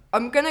banger.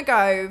 I'm gonna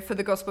go for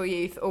the Gospel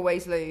Youth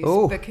Always Lose.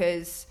 Ooh.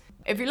 Because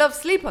if you love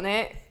Sleep On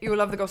It, you will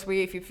love the Gospel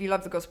Youth. If you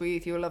love the Gospel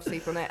Youth, you will love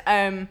Sleep On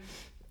It.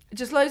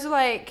 Just loads of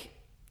like,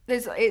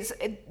 there's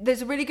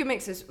a really good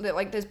mix.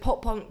 There's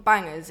pop punk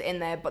bangers in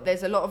there, but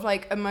there's a lot of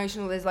like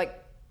emotional. There's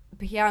like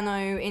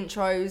piano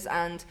intros,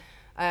 and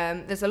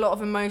there's a lot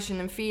of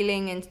emotion and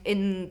feeling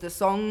in the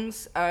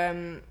songs.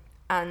 And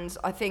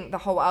I think the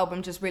whole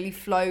album just really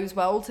flows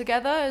well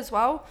together as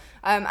well.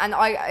 And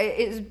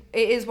it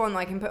is one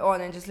I can put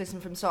on and just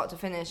listen from start to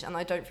finish, and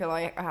I don't feel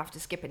like I have to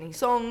skip any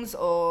songs,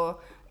 or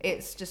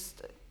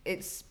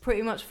it's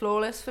pretty much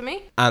flawless for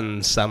me.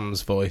 And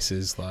Sam's voice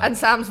is like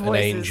an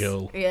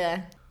angel.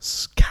 Yeah.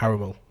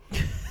 Caramel.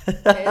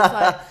 It's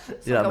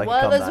like a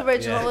wordless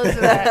original,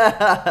 isn't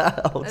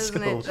it? Old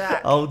Isn't school, it,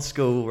 Jack? old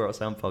school Rock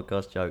Sound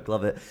podcast joke.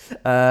 Love it.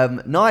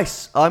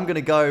 Nice. I'm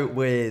gonna go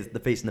with The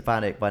Feast and the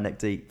Panic by Neck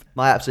Deep.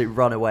 My absolute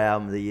runaway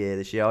album of the year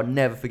this year. I'll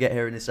never forget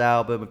hearing this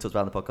album. We've talked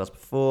about it on the podcast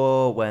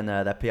before when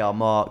their PR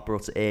Mark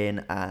brought it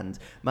in, and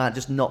man, it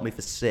just knocked me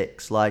for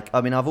six. Like,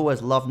 I mean, I've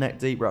always loved Neck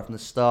Deep right from the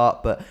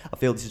start, but I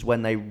feel this is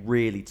when they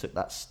really took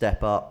that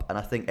step up. And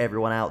I think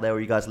everyone out there, or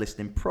you guys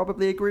listening,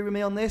 probably agree with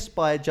me on this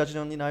by judging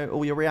on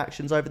all your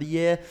reactions over the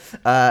year.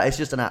 It's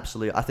just an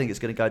absolute. I think it's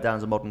going to go down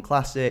as a modern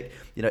classic.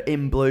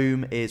 In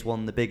Bloom is one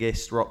of the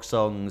biggest rock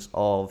songs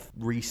of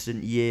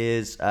recent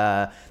years.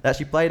 They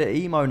actually played at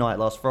Emo Night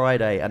last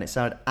Friday, and it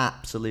sounded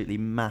absolutely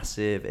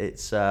massive.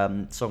 It's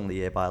song of the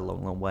year by a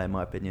long, long way, in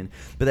my opinion.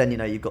 But then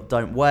you've got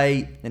Don't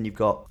Wait, and you've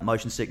got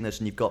Motion Sickness,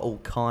 and you've got all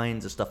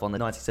kinds of stuff on the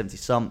 1970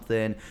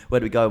 something. Where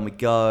Do We Go When We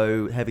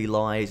Go? Heavy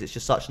Lies. It's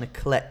just such an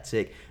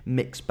eclectic,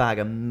 mixed bag,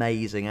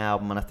 amazing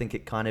album, and I think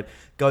it kind of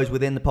goes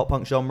within the pop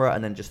punk genre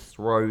and then just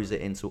throws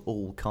it into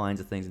all kinds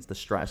of things, into the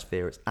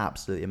stratosphere. It's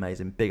absolutely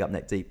amazing. Big up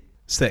Neck Deep.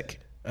 Sick.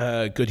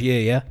 Good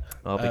year, yeah.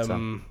 Oh, big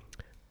time.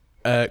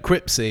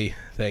 Cripsy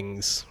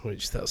things,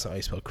 which that's how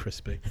you spell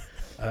crispy,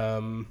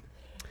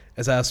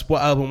 has asked,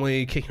 what album were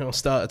you kicking off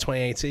start of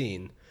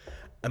 2018?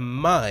 And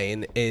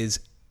mine is,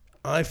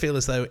 I feel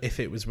as though if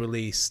it was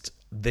released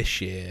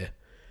this year,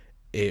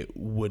 it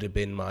would have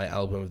been my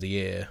album of the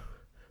year.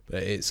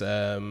 But it's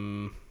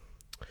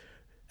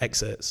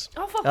Excerpts.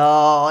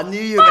 Oh, I knew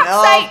you were going to.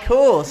 Oh, of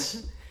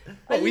course.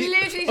 I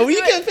literally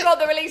just got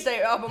the release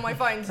date up on my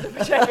phone to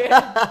check it.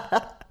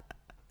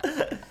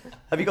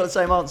 Have you got the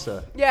same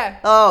answer? Yeah.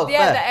 Oh,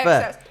 yeah, fair, the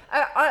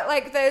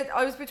Excerpts.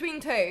 I was between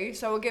two,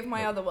 so I'll give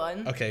my other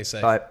one. Okay,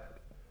 so Right.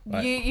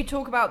 You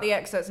talk about the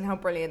Excerpts and how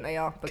brilliant they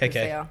are, because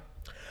they are.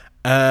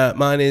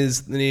 Mine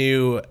is the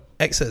new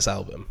Excerpts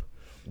album,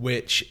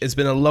 which has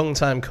been a long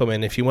time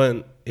coming. If you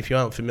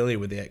aren't familiar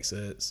with the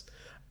Excerpts,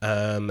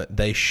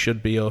 they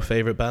should be your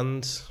favourite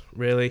band,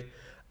 really.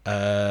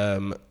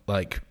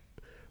 Like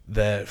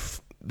they're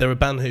a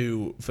band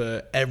who,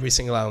 for every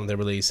single album they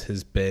release,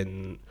 has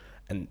been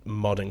a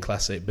modern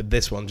classic, but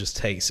this one just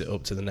takes it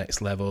up to the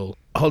next level.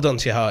 Hold On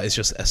to Your Heart is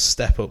just a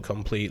step up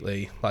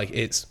completely. Like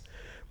it's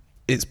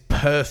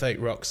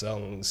perfect rock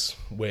songs,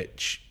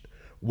 which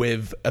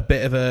with a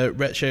bit of a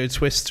retro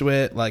twist to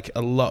it. Like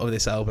a lot of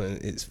this album,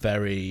 it's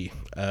very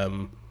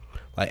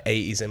like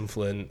 80s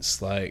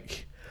influence.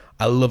 Like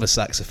I love a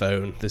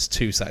saxophone. There's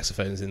 2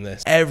 saxophones in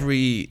this.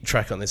 Every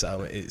track on this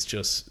album is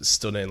just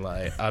stunning.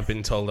 Like I've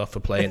been told off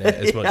for playing it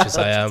as much as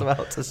I am.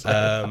 About to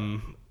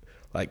say.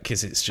 Like,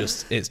 because it's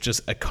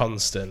just a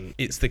constant.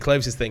 It's the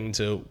closest thing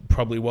to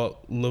probably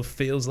what love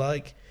feels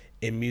like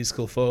in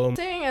musical form.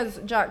 Seeing as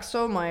Jack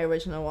stole my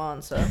original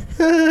answer,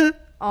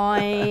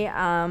 I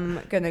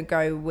am going to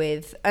go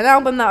with an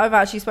album that I've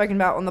actually spoken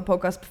about on the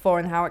podcast before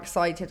and how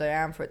excited I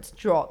am for it to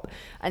drop.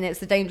 And it's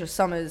the Dangerous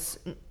Summers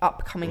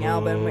upcoming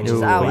album, which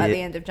is out at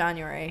the end of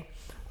January.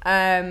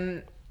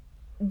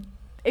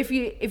 If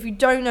you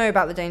don't know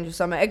about the Dangerous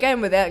Summer,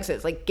 again with EXO,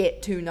 it's like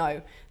get to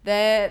know.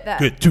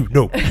 Get to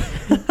know.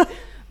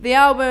 The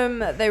album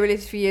they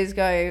released a few years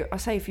ago, I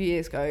say a few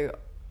years ago,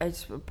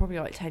 it's probably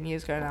like 10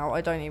 years ago now, I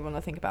don't even want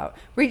to think about.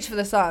 Reach for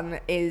the Sun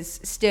is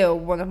still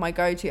one of my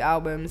go-to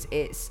albums.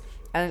 It's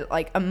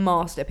like a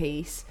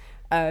masterpiece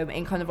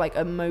in kind of like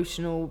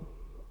emotional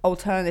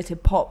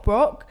alternative pop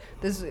rock.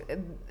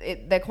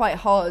 They're quite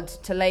hard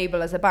to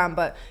label as a band,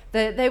 but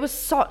they were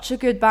such a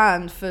good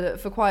band for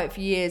quite a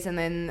few years, and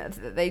then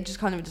they just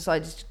kind of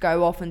decided to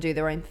go off and do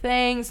their own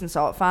things and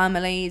start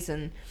families,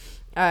 and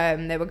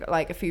there were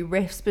like a few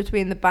rifts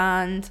between the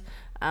band,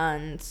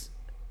 and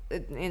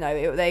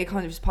they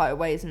kind of just parted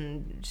ways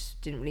and just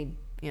didn't really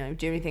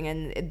do anything,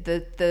 and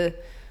the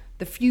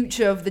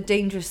future of the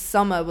Dangerous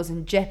Summer was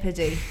in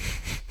jeopardy.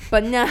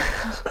 But now,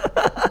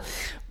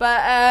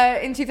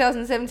 in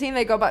 2017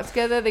 they got back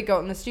together, they got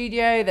in the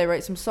studio, they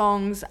wrote some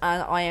songs,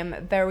 and I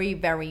am very,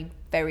 very,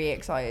 very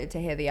excited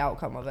to hear the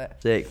outcome of it.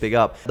 Sick, big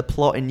up. The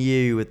Plotting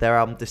You with their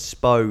album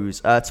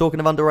Dispose. Talking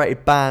of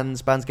underrated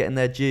bands getting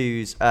their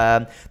dues.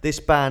 This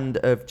band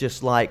of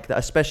just like,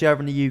 especially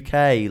over in the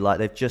UK, like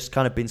they've just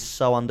kind of been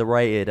so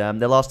underrated.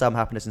 Their last album,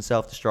 Happiness and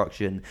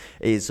Self-Destruction,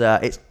 is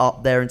it's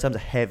up there in terms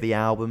of heavy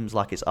albums.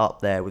 Like it's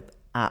up there with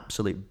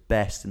absolute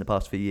best in the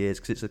past few years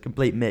because it's a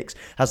complete mix.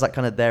 Has that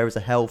kind of There Is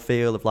a Hell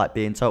feel of like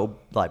being total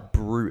like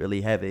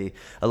brutally heavy,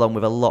 along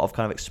with a lot of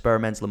kind of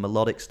experimental and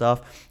melodic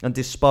stuff. And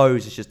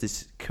Dispose is just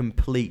this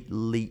complete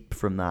leap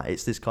from that.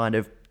 It's this kind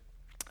of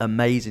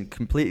amazing,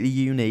 completely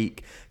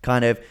unique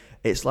kind of.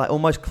 It's like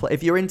almost,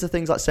 if you're into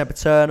things like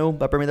Sempiternal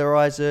by Bring Me the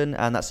Horizon,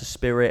 and that's the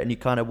spirit, and you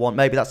kind of want,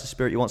 maybe that's the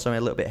spirit, you want something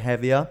a little bit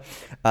heavier,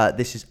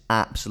 this is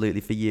absolutely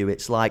for you.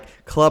 It's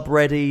like club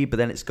ready, but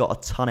then it's got a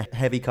ton of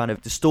heavy kind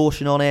of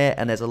distortion on it,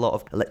 and there's a lot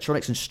of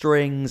electronics and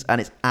strings, and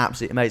it's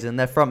absolutely amazing. And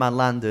their frontman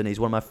Landon, he's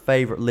one of my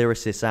favourite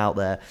lyricists out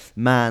there.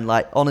 Man,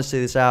 like, honestly,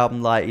 this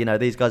album, like,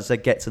 these guys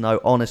said get to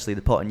know, honestly,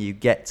 the Plotting You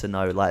get to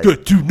know, like...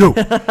 Get to know!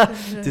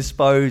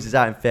 Dispose is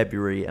out in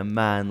February, and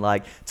man,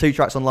 like, 2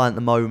 tracks online at the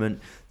moment.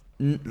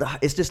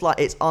 It's just like,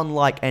 it's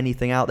unlike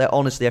anything out there.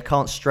 Honestly, I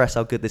can't stress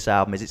how good this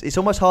album is. It's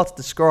almost hard to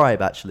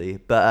describe, actually.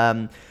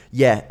 But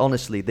yeah,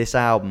 honestly, this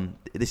album,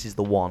 this is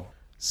the one.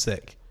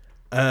 Sick.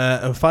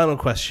 And final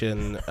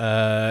question,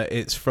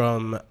 it's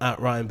from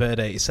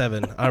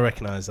 @RyanBird87. I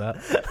recognise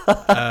that.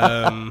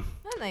 That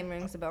name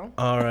rings a bell.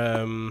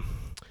 Our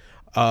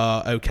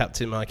Oh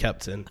Captain, My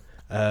Captain,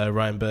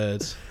 Ryan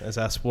Bird, has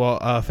asked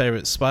what our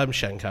favourite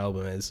Spineshank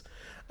album is.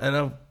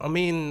 And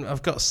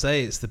I've got to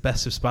say, it's the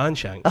best of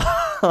Spineshank.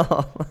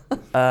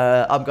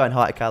 I'm going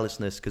Height of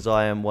Callousness because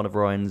I am one of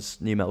Ryan's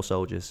new metal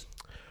soldiers.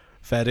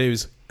 Fair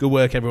dues. Good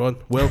work, everyone.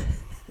 Will.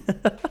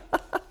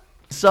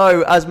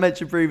 So, as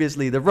mentioned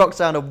previously, the Rock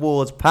Sound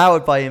Awards,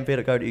 powered by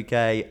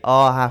EMP.co.uk,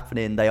 are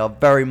happening. They are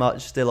very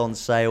much still on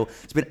sale.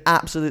 It's been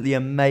absolutely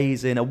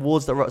amazing.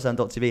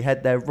 Awards.rocksound.tv.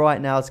 Head there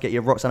right now to get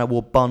your Rock Sound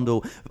Award bundle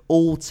of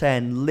all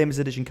 10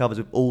 limited edition covers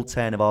with all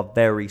 10 of our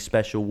very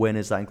special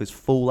winners. That includes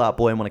Fall Out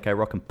Boy and Monica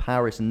Rock and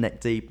Paris and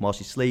Neck Deep, While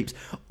She Sleeps,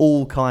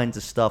 all kinds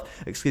of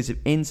stuff. Exclusive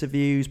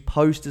interviews,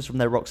 posters from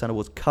their Rock Sound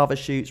Awards cover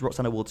shoots, Rock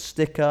Sound Awards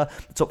sticker,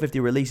 the top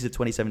 50 releases of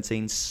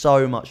 2017,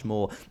 so much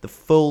more. The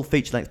full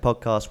feature-length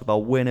podcast with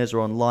our winners are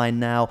online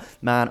now.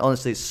 Man,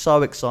 honestly, it's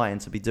so exciting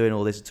to be doing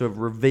all this, to have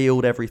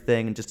revealed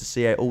everything and just to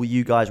see all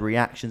you guys'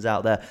 reactions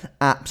out there.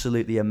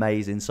 Absolutely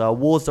amazing. So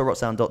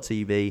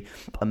awards.rocksound.tv,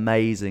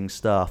 amazing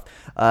stuff.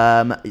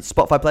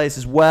 Spotify playlist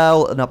as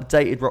well, an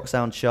updated Rock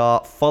Sound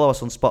chart. Follow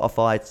us on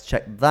Spotify to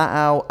check that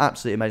out.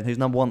 Absolutely amazing. Who's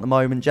number one at the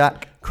moment,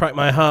 Jack? Crack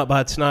My Heart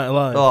by Tonight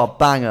Alive. Oh,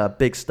 banger,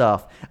 big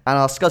stuff. And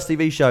our Scuzz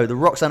TV show, the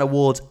Rock Sound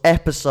Awards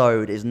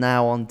episode, is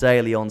now on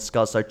daily on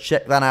Scuzz, so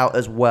check that out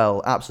as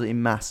well. Absolutely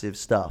massive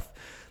stuff.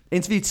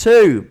 Interview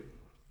 2.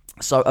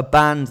 So a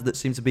band that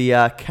seemed to be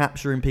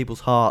capturing people's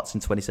hearts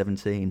in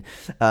 2017.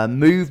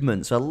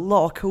 Movement. So a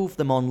lot of call for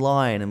them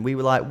online. And we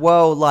were like,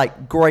 well,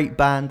 like, great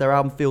band. Their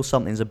album Feel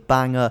Something's a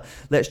banger.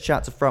 Let's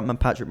chat to frontman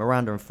Patrick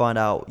Miranda and find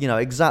out,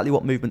 exactly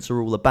what Movements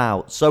are all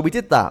about. So we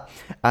did that.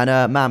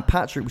 And, man,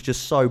 Patrick was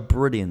just so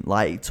brilliant.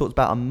 Like, he talked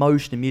about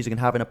emotion in music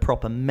and having a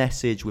proper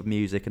message with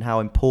music and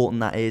how important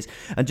that is.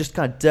 And just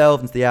kind of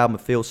delved into the album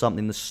Feel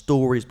Something, the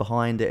stories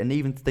behind it, and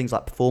even things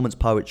like performance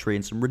poetry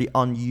and some really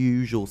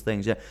unusual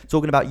things. Yeah,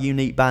 talking about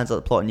unique bands like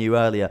the Plotting You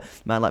earlier,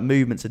 man, like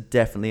Movements are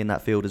definitely in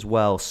that field as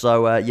well.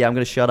 So yeah, I'm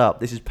going to shut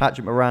up. This is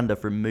Patrick Miranda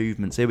from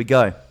Movements. Here we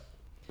go.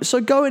 So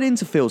going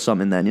into Feel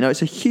Something then,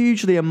 it's a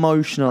hugely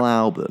emotional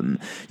album.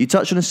 You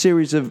touch on a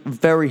series of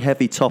very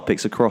heavy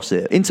topics across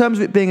it. In terms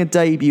of it being a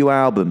debut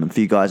album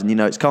for you guys,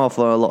 and it's come off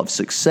a lot of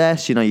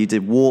success, you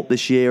did Warp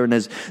this year, and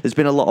there's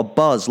been a lot of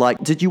buzz. Like,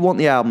 did you want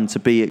the album to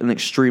be an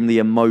extremely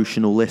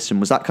emotional listen?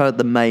 Was that kind of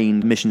the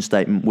main mission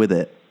statement with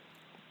it?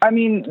 I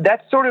mean,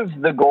 that's sort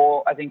of the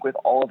goal, I think, with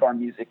all of our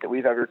music that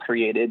we've ever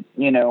created.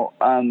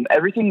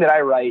 Everything that I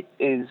write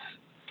is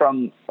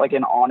from like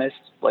an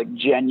honest, like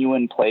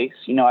genuine place.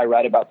 You know, I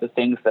write about the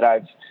things that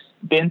I've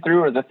been through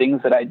or the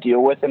things that I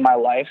deal with in my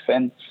life.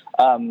 And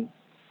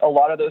a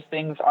lot of those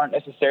things aren't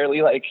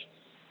necessarily like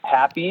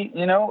happy,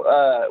 you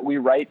know. We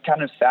write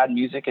kind of sad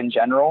music in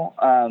general,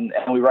 and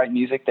we write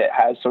music that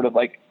has sort of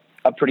like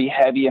a pretty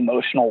heavy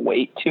emotional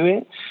weight to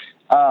it.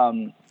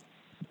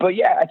 But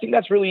yeah, I think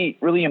that's really,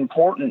 really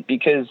important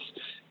because,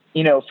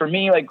 you know, for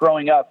me, like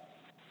growing up,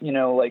 you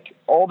know, like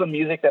all the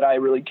music that I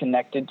really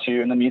connected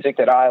to and the music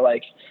that I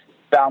like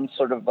found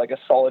sort of like a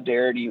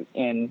solidarity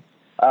in,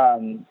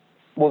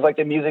 was like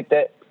the music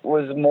that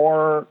was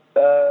more,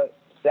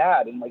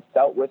 sad and like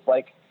dealt with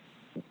like,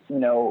 you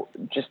know,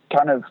 just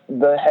kind of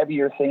the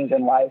heavier things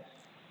in life.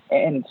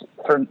 And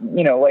for,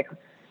 you know, like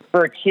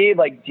for a kid,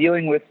 like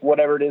dealing with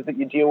whatever it is that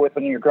you deal with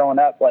when you're growing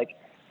up, like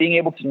being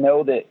able to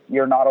know that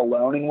you're not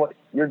alone in what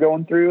you're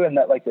going through and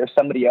that like there's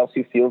somebody else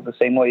who feels the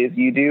same way as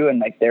you do. And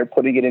like they're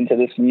putting it into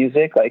this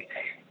music, like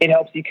it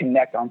helps you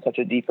connect on such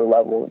a deeper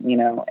level, you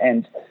know?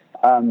 And,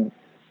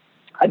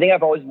 I think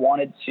I've always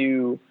wanted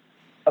to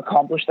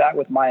accomplish that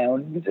with my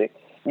own music.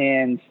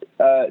 And,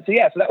 so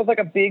that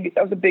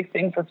was a big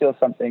thing for Feel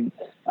Something.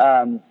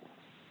 And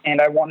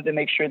I wanted to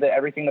make sure that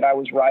everything that I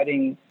was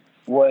writing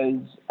was,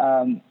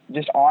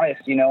 just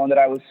honest, you know, and that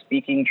I was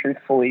speaking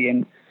truthfully.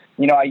 And,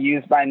 you know, I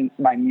use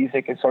my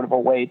music as sort of a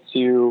way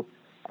to,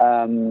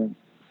 I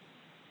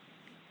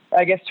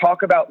guess,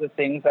 talk about the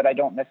things that I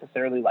don't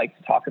necessarily like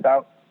to talk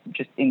about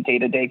just in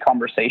day-to-day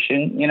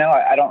conversation. You know,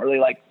 I don't really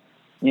like,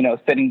 you know,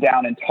 sitting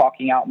down and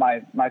talking out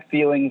my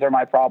feelings or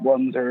my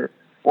problems or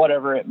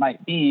whatever it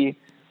might be.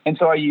 And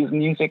so I use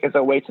music as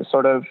a way to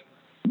sort of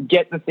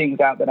get the things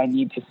out that I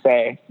need to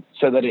say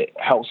so that it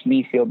helps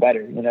me feel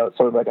better. You know, it's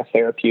sort of like a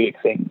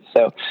therapeutic thing.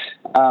 So,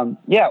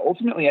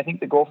 ultimately, I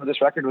think the goal for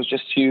this record was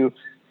just to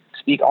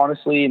speak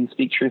honestly and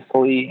speak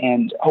truthfully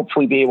and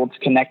hopefully be able to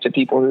connect to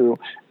people who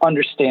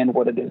understand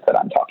what it is that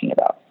I'm talking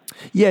about.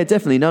 Yeah,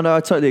 definitely. No,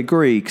 I totally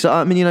agree. Because,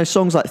 I mean, you know,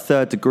 songs like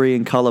Third Degree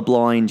and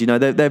Colorblind, you know,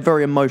 they're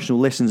very emotional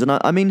listens. And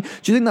I mean,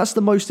 do you think that's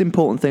the most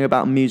important thing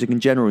about music in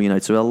general, you know,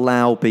 to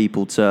allow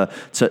people to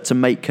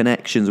make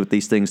connections with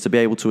these things, to be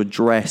able to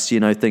address, you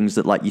know, things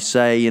that, like you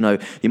say, you know,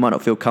 you might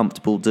not feel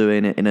comfortable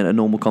doing it in a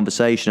normal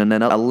conversation, and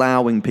then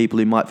allowing people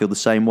who might feel the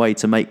same way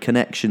to make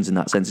connections in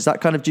that sense? Is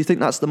that kind of, do you think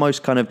that's the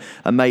most kind of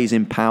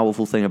amazing,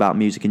 powerful thing about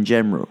music in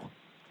general?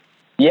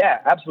 Yeah,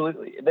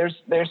 absolutely.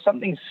 There's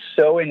something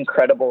so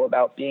incredible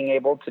about being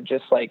able to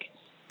just like,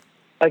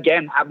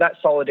 again, have that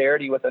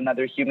solidarity with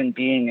another human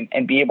being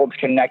and be able to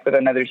connect with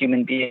another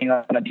human being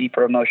on a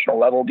deeper emotional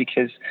level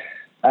because,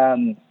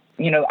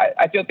 you know,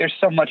 I feel like there's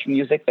so much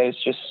music that is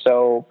just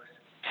so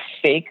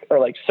fake or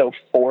like so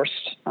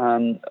forced.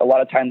 A lot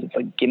of times it's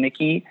like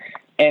gimmicky,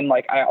 and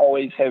like I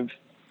always have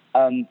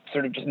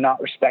sort of just not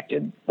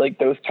respected like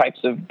those types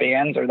of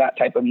bands or that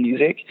type of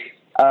music.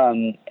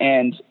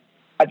 And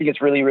I think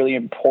it's really, really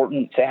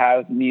important to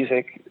have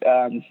music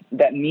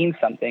that means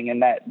something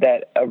and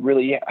that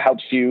really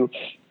helps you,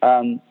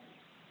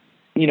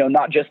 you know,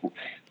 not just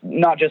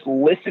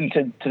listen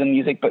to the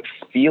music, but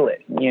feel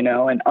it, you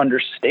know, and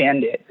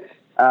understand it.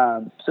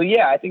 So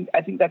yeah, I think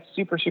that's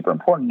super, super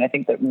important. I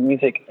think that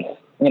music,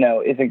 you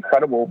know, is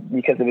incredible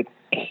because of its,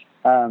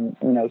 you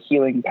know,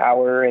 healing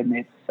power and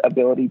its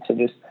ability to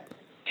just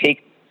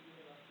take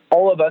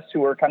all of us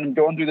who are kind of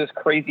going through this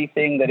crazy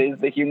thing that is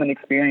the human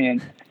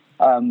experience,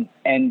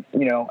 and,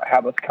 you know,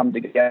 have us come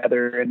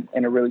together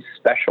in a really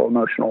special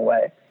emotional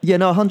way. Yeah,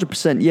 no,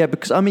 100%. Yeah,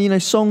 because, I mean, you know,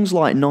 songs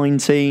like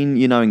 19,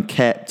 you know, and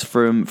Kept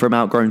from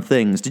Outgrown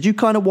Things, did you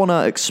kind of want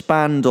to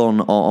expand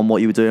on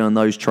what you were doing on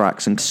those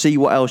tracks and see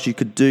what else you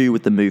could do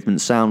with the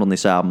movement sound on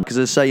this album? Because,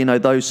 as I say, you know,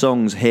 those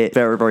songs hit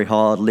very, very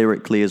hard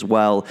lyrically as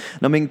well.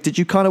 And, I mean, did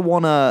you kind of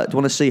want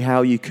to see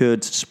how you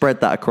could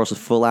spread that across a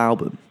full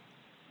album?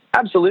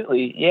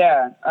 Absolutely,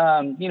 yeah.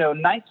 You know,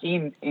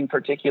 19 in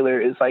particular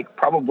is like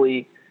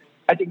probably,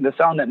 I think, the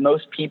song that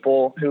most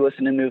people who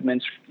listen to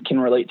Movements can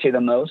relate to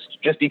the most,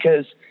 just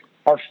because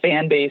our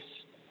fan base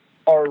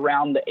are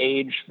around the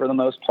age for the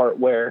most part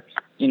where,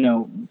 you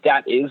know,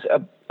 that is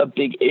a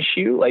big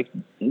issue, like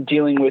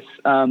dealing with,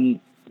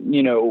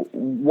 you know,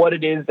 what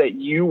it is that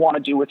you want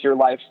to do with your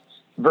life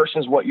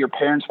versus what your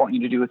parents want you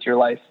to do with your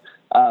life.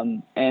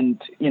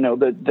 And, you know,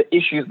 the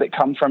issues that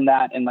come from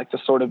that and like the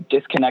sort of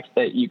disconnect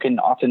that you can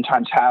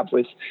oftentimes have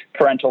with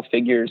parental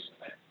figures.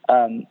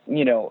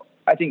 You know,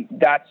 I think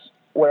that's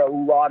where a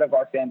lot of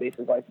our fan base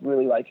is like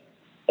really like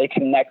they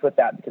connect with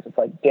that because it's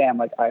like, damn,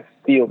 like I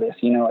feel this,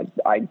 you know, like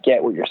I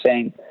get what you're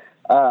saying.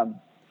 And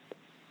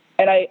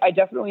I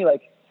definitely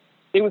like,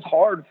 it was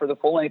hard for the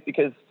full length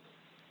because,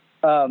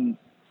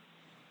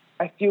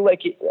 I feel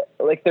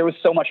like there was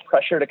so much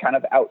pressure to kind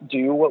of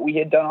outdo what we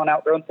had done on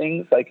Outgrown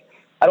Things. Like,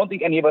 I don't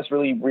think any of us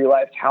really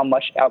realized how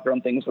much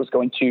Outgrown Things was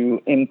going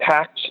to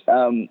impact,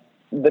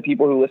 the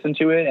people who listened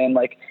to it. And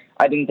like,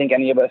 I didn't think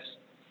any of us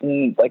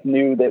like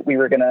knew that we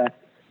were going to,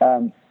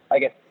 I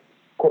guess,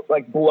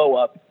 like blow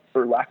up,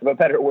 for lack of a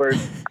better word,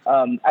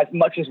 as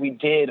much as we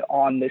did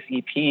on this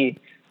EP.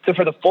 So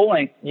for the full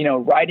length, you know,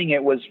 writing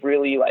it was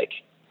really like,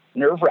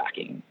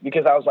 nerve-wracking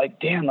because I was like,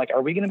 damn, like,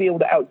 are we going to be able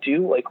to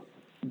outdo like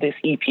this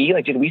EP?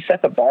 Like, did we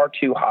set the bar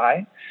too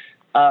high?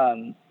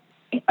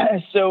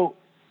 So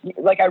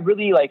like, I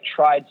really like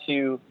tried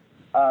to,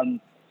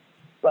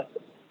 like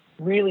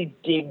really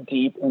dig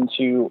deep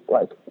into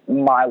like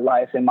my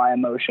life and my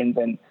emotions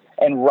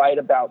and write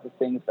about the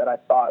things that I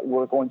thought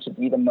were going to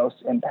be the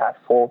most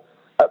impactful,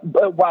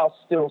 but while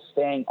still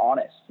staying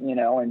honest, you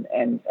know,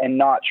 and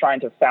not trying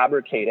to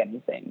fabricate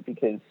anything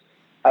because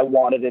I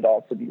wanted it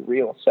all to be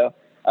real. So,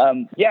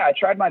 yeah, I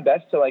tried my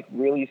best to like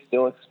really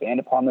still expand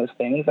upon those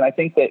things. And I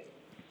think that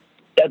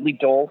Deadly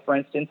Dole, for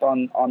instance,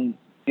 on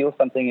Feel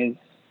Something is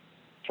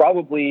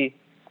probably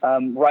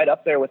right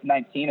up there with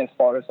 19 as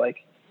far as like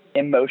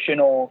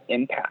emotional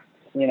impact,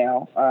 you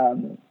know.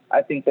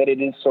 I think that it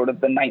is sort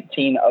of the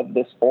 19 of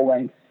this full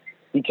length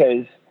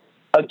because,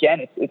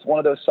 again, it's one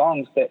of those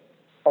songs that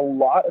a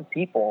lot of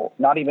people,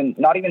 not even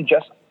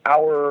just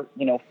our,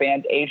 you know,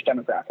 fan age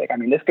demographic. I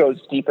mean, this goes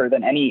deeper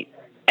than any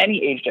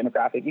age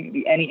demographic. You can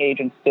be any age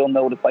and still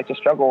know what it's like to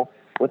struggle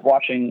with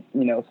watching,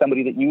 you know,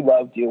 somebody that you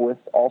love deal with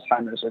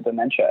Alzheimer's or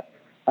dementia.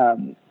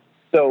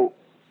 So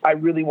I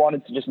really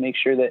wanted to just make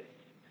sure that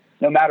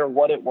no matter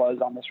what it was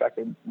on this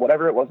record,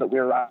 whatever it was that we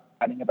were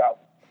writing about,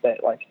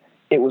 that like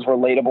it was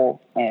relatable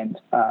and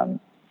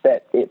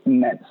that it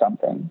meant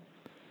something.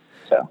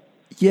 So.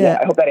 Yeah,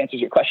 I hope that answers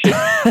your question.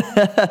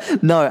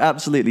 No, it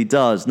absolutely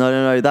does.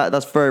 No.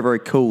 That's very, very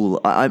cool.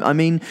 I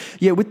mean,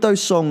 yeah, with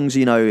those songs,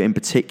 you know, in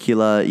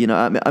particular, you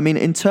know, I mean,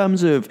 in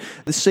terms of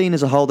the scene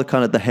as a whole, the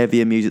kind of the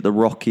heavier music, the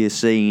rockier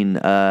scene,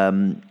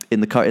 in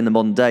the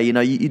modern day, you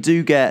know, you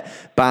do get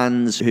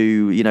bands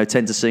who, you know,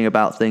 tend to sing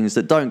about things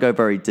that don't go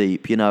very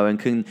deep, you know, and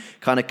can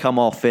kind of come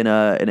off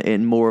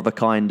in more of a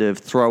kind of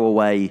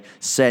throwaway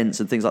sense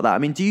and things like that. I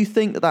mean, do you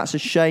think that that's a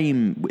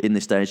shame in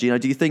this day and age? You know,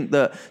 do you think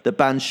that the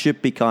bands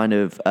should be kind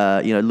of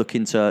you know,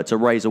 looking to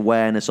raise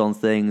awareness on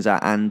things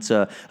and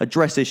to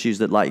address issues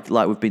that like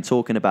we've been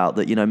talking about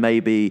that, you know,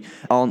 maybe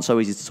aren't so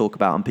easy to talk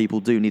about and people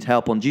do need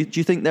help on? Do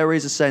you think there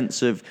is a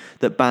sense of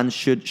that bands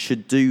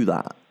should do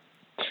that?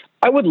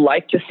 I would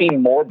like to see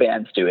more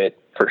bands do it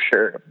for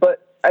sure.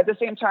 But at the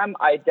same time,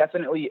 I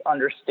definitely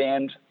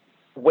understand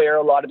where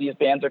a lot of these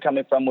bands are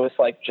coming from with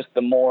like just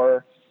the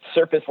more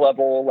surface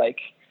level, like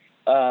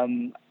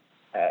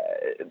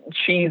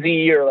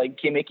cheesy or like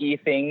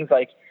gimmicky things.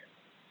 Like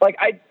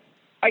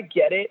I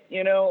get it,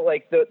 you know,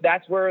 like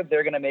that's where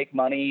they're going to make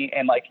money.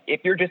 And like, if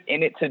you're just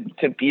in it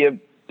to be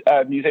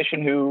a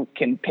musician who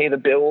can pay the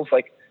bills,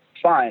 like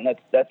fine,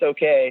 that's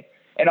okay.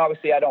 And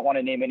obviously I don't want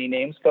to name any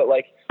names, but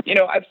like, you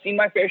know, I've seen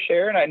my fair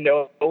share and I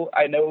know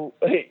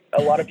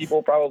a lot of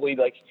people probably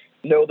like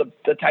know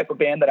the type of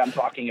band that I'm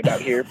talking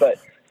about here. But,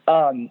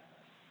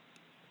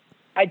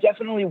 I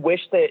definitely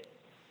wish that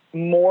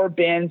more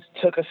bands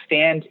took a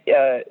stand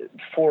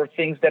for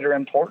things that are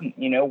important.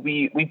 You know,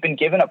 we've been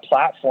given a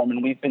platform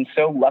and we've been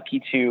so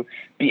lucky to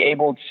be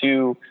able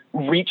to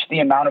reach the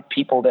amount of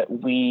people that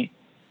we,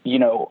 you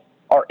know,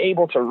 are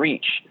able to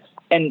reach.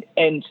 And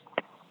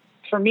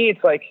for me,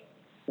 it's like,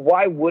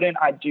 why wouldn't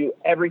I do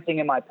everything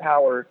in my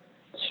power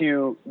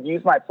to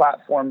use my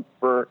platform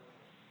for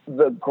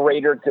the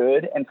greater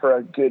good and for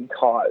a good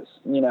cause?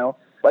 You know,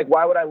 like,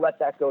 why would I let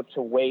that go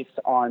to waste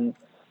on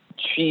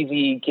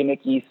cheesy,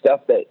 gimmicky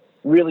stuff that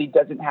really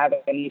doesn't have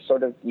any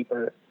sort of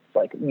deeper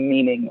like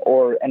meaning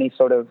or any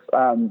sort of,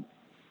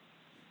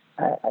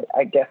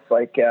 I guess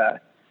like,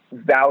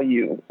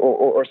 value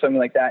or something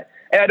like that.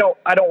 And I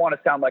don't want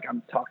to sound like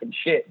I'm talking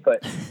shit,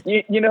 but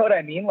you know what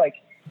I mean? Like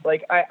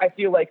I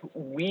feel like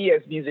we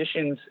as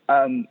musicians,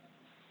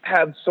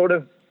 have sort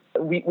of,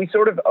 we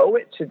sort of owe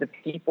it to the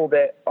people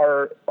that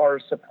are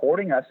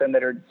supporting us and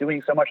that are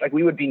doing so much. Like,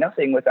 we would be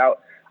nothing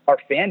without our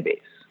fan base.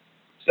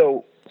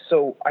 So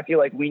I feel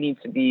like we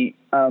need to be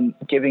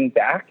giving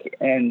back,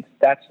 and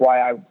that's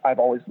why I've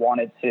always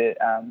wanted to,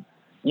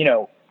 you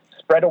know,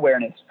 spread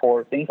awareness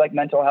for things like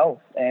mental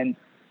health and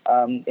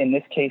in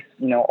this case,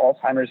 you know,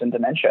 Alzheimer's and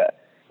dementia.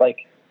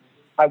 Like,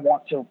 I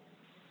want to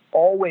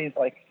always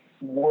like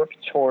work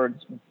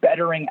towards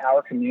bettering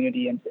our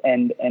community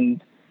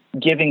and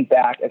giving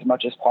back as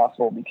much as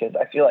possible, because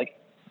I feel like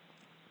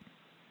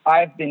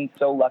I've been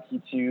so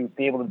lucky to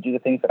be able to do the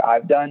things that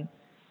I've done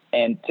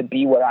and to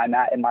be where I'm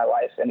at in my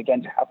life. And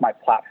again, to have my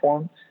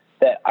platform,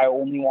 that I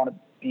only want to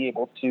be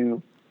able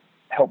to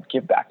help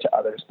give back to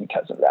others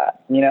because of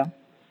that, you know?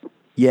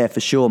 Yeah, for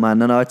sure,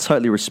 man. And I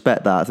totally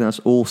respect that. I think that's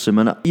awesome.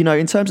 And, you know,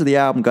 in terms of the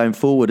album going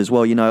forward as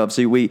well, you know,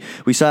 obviously we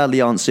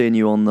sadly aren't seeing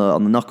you on the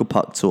Knuckle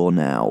Puck tour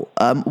now.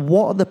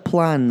 What are the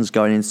plans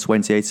going into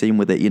 2018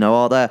 with it? You know,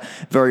 are there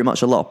very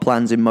much a lot of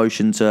plans in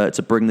motion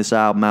to bring this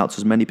album out to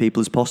as many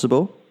people as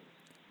possible?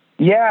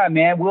 Yeah,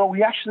 man. Well,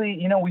 we actually,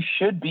 you know, we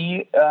should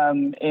be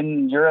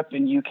in Europe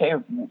and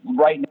UK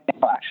right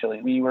now,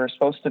 actually. We were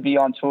supposed to be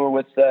on tour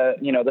with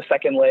the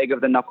second leg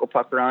of the Knuckle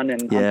Puck run,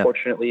 and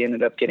unfortunately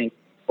ended up getting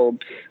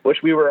pulled,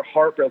 which we were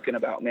heartbroken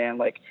about, man.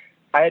 Like,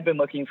 I had been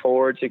looking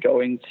forward to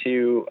going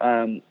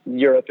to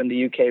Europe and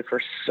the UK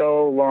for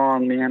so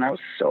long, man. I was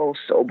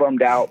so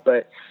bummed out,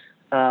 but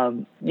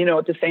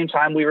At the same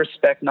time, we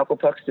respect Knuckle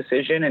Puck's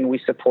decision and we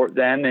support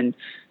them. And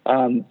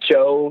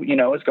Joe,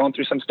 is going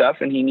through some stuff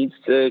and he needs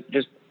to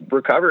just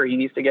recover. He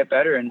needs to get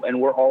better,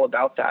 and we're all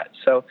about that.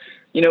 So,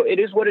 it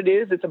is what it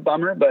is. It's a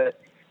bummer, but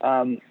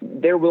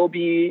there will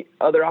be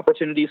other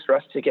opportunities for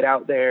us to get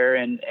out there,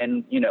 and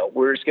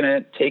we're just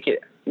going to take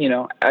it,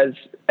 as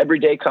every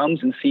day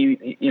comes and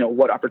see,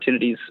 what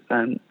opportunities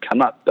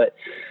come up. But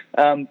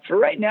for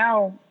right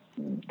now,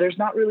 there's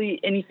not really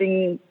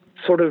anything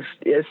sort of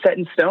set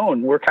in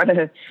stone. We're kind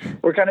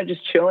of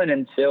just chilling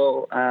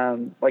until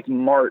like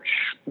March.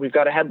 We've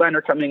got a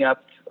headliner coming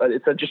up.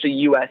 It's just a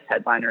U.S.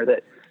 headliner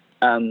that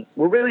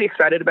we're really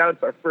excited about.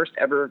 It's our first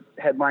ever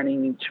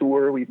headlining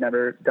tour. We've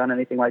never done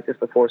anything like this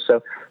before,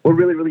 so we're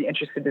really, really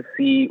interested to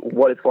see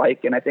what it's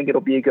like. And I think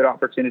it'll be a good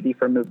opportunity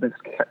for Movements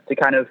to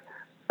kind of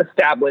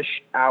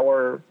establish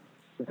our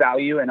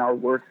value and our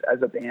worth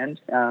as a band,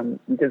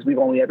 because we've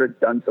only ever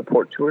done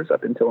support tours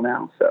up until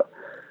now. So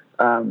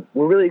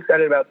we're really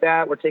excited about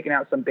that. We're taking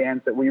out some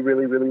bands that we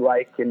really, really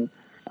like. And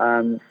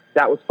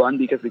that was fun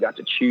because we got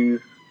to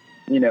choose,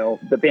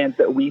 the bands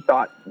that we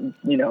thought,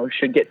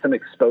 should get some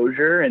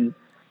exposure, and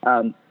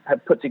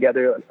have put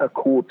together a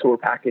cool tour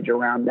package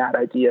around that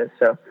idea.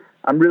 So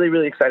I'm really,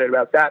 really excited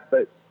about that.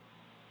 But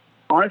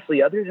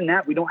honestly, other than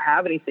that, we don't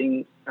have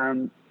anything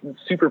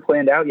super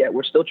planned out yet.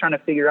 We're still trying to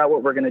figure out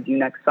what we're going to do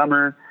next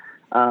summer.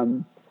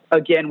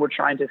 Again, we're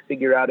trying to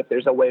figure out if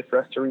there's a way for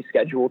us to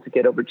reschedule to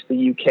get over to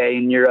the UK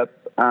and Europe.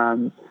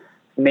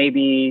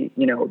 Maybe,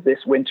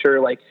 this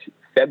winter, like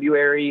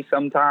February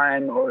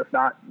sometime, or if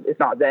not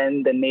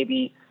then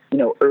maybe,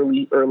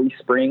 early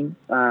spring.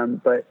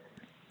 But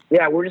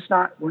yeah, we're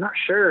not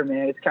sure,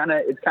 man. It's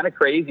kind of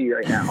crazy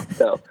right now.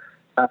 So,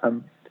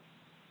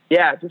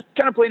 yeah, just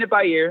kind of playing it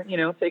by ear,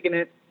 taking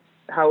it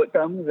how it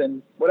comes,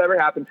 and whatever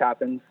happens.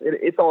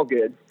 It's all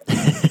good.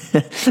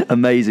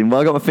 Amazing.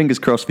 Well, I got my fingers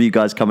crossed for you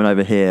guys coming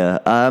over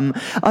here.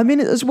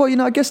 As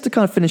well, I guess to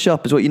kind of finish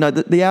up as well,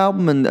 the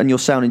album and your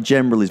sound in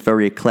general is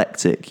very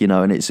eclectic,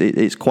 and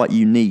it's quite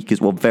unique as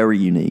well, very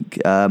unique.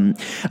 And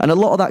a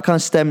lot of that kind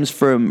of stems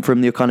from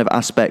the kind of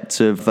aspect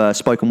of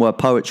spoken word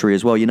poetry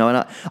as well, and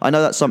I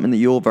know that's something that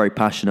you're very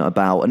passionate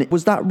about. And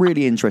was that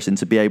really interesting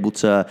to be able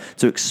to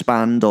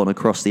expand on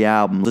across the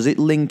album? Does it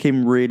link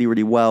in really,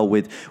 really well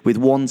with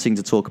wanting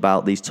to talk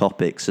about these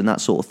topics and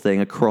that sort of thing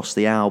across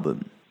the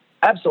album?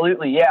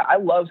 Absolutely. Yeah. I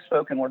love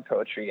spoken word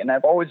poetry, and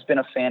I've always been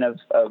a fan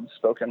of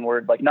spoken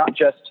word, like not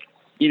just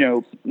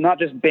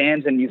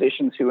bands and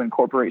musicians who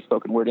incorporate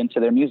spoken word into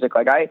their music.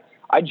 Like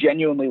I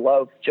genuinely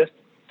love just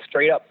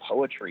straight up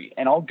poetry,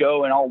 and I'll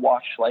go and I'll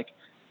watch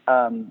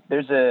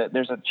there's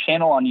a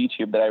channel on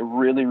YouTube that I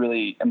really,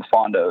 really am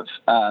fond of.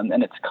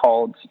 And it's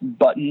called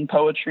Button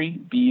Poetry,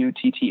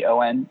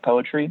 Button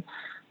Poetry.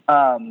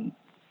 And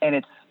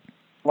it's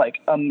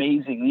like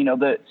amazing.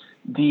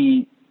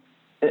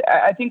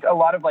 I think a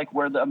lot of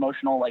where the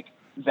emotional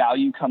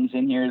value comes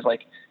in here is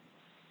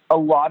a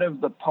lot of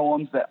the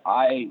poems that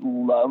I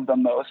love the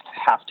most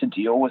have to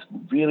deal with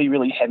really,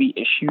 really heavy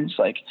issues,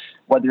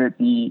 whether it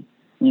be,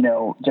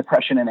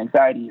 depression and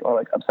anxiety,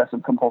 or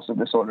obsessive compulsive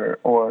disorder,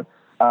 or,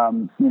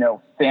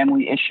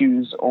 family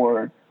issues,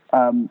 or,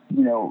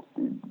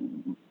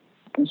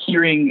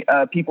 hearing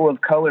people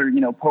of color,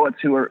 poets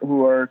who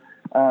are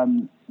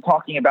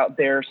talking about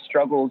their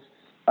struggles,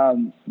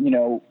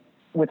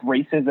 with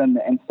racism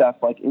and stuff.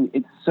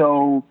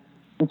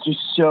 It's just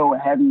so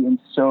heavy and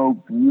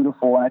so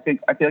beautiful. And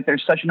I feel like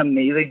there's such an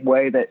amazing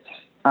way that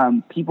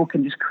people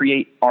can just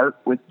create art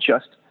with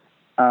just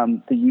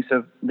the use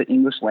of the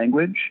English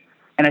language.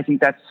 And I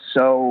think that's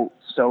so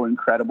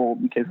incredible,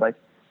 because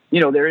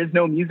there is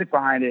no music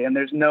behind it, and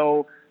there's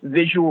no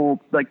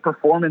visual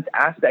performance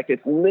aspect.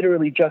 It's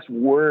literally just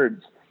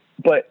words.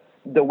 But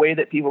the way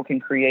that people can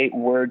create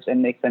words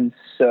and make them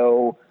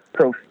so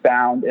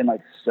profound and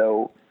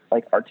so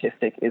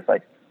artistic is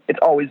it's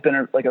always been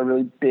a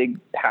really big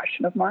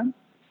passion of mine.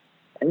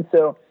 And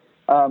so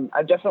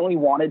I've definitely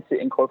wanted to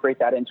incorporate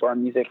that into our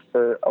music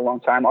for a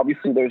long time.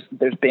 Obviously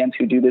there's bands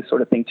who do this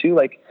sort of thing too.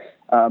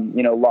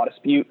 Law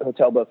Dispute,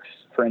 Hotel Books,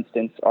 for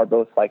instance, are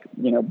both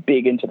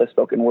big into the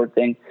spoken word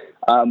thing.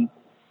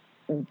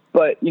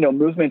 But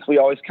Movements, we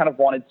always kind of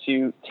wanted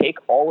to take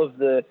all of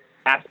the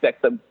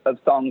aspects of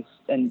songs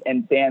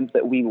and bands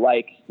that we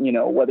like,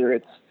 whether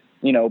it's,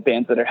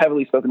 bands that are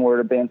heavily spoken word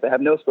or bands that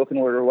have no spoken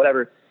word or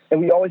whatever.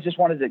 And we always just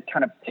wanted to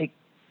kind of take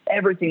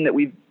everything that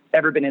we've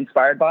ever been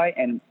inspired by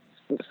and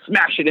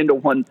smash it into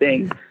one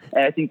thing.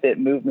 And I think that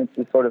Movements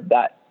is sort of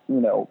that,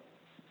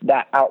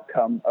 that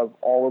outcome of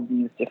all of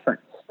these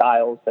different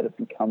styles that have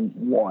become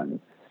one.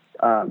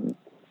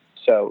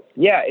 So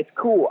yeah, it's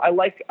cool. I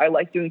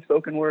like doing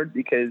spoken word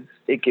because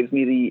it gives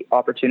me the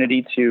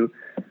opportunity to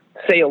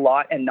say a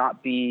lot and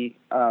not be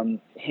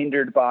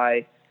hindered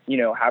by,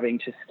 having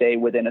to stay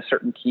within a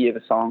certain key of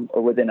a song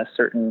or within a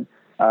certain,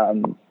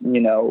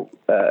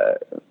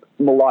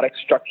 melodic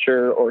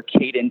structure or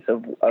cadence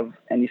of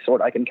any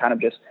sort. I can kind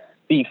of just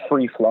be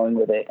free flowing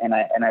with it. And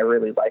I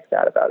really like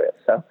that about it.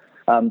 So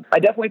I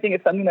definitely think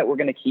it's something that we're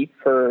going to keep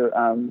for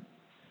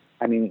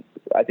I mean,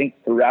 I think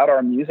throughout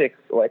our music,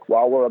 like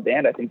while we're a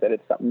band, I think that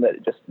it's something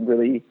that just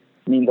really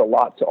means a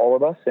lot to all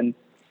of us and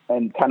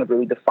kind of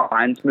really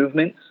defines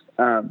movements.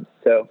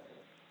 So,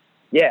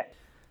 yeah.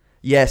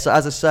 Yeah, so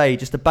as I say,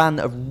 just a band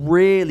that have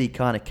really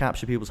kind of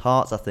captured people's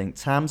hearts, I think.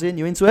 Tamsin,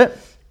 you into it?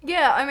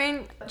 Yeah, I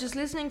mean, just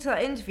listening to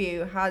that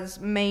interview has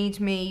made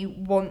me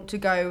want to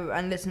go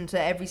and listen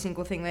to every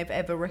single thing they've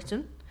ever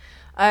written,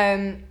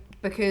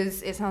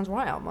 because it sounds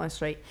right up my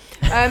street.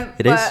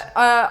 It is.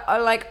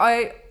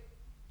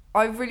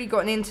 I've really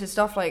gotten into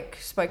stuff like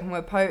spoken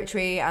word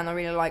poetry, and I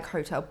really like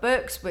Hotel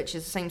Books, which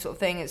is the same sort of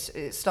thing.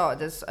 It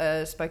started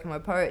as spoken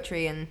word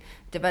poetry and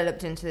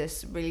developed into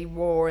this really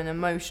raw and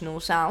emotional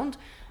sound.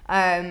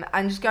 And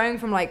just going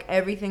from like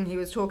everything he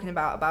was talking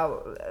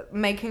about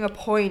making a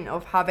point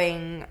of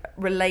having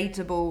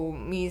relatable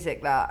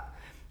music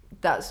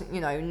that's, you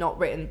know, not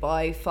written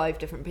by 5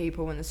 different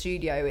people in the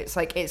studio. It's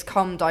like it's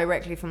come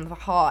directly from the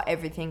heart.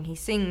 Everything he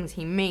sings,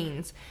 he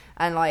means.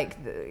 And like,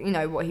 you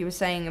know, what he was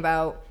saying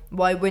about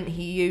why wouldn't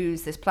he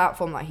use this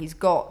platform that he's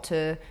got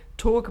to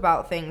talk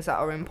about things that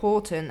are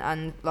important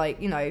and,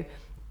 like, you know,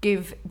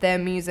 give their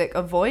music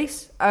a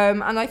voice.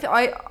 And I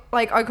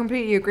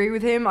completely agree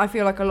with him. I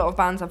feel like a lot of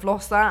bands have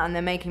lost that, and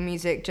they're making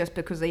music just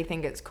because they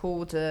think it's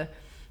cool to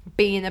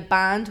be in a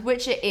band,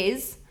 which it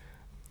is,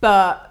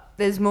 but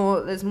there's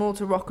more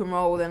to rock and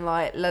roll than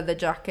like leather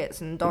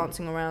jackets and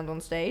dancing around on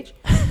stage.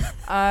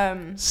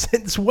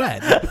 Since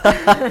when?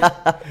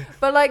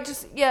 But like,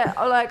 just, yeah,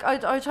 like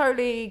I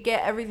totally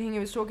get everything he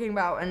was talking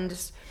about, and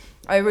just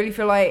I really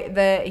feel like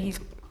I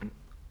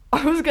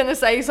was gonna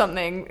say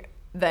something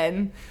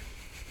then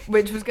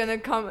which was going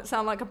to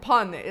sound like a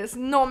pun. It's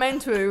not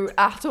meant to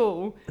at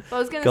all. But I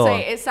was going to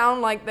say, it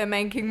sounds like they're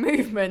making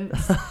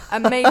movements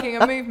and making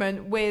a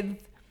movement with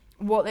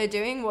what they're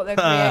doing, what they're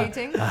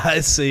creating. I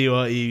see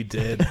what you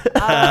did.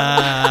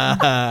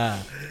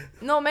 Not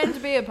meant to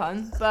be a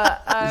pun,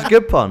 but... it's a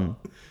good pun.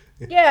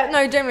 Yeah,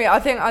 no, generally, I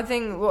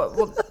think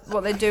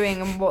what they're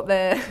doing and what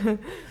they're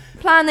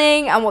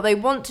planning and what they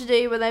want to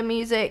do with their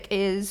music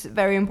is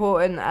very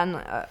important, and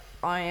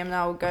I am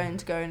now going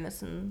to go and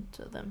listen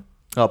to them.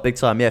 Oh, big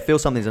time. Yeah, Feel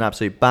Something's an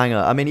absolute banger.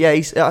 I mean, yeah,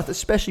 he's,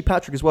 especially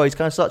Patrick as well. He's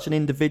kind of such an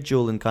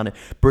individual and kind of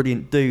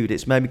brilliant dude.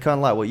 It's made me kind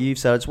of like what you've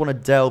said. I just want to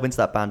delve into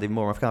that band even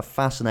more. I'm kind of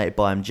fascinated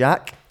by him.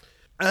 Jack?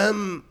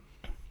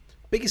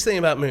 Biggest thing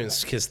about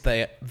Moons, because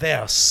they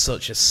are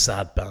such a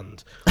sad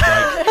band.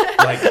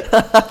 Like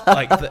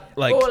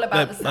all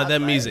about the sad their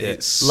music.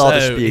 It's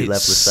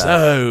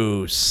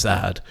so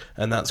sad,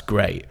 and that's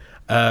great.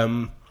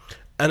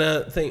 And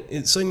I think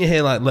it's when you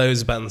hear like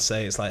loads of bands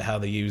say it's like how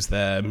they use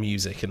their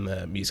music and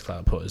their musical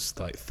output as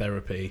like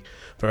therapy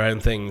for their own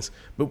things.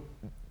 But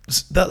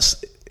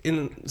that's,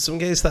 in some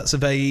cases, that's a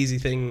very easy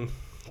thing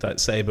to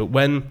say. But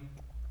when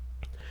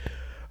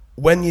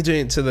you're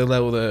doing it to the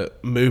level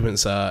that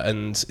movements are,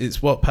 and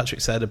it's what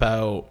Patrick said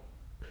about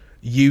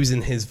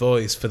using his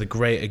voice for the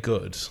greater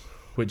good,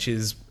 which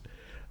is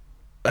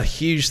a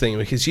huge thing,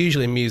 because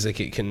usually in music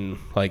it can,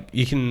 like,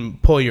 you can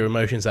pour your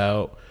emotions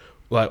out,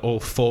 like, or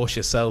force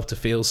yourself to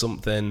feel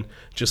something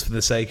just for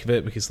the sake of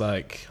it, because,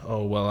 like,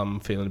 oh well, I'm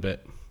going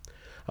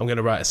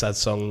to write a sad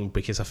song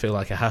because I feel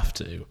like I have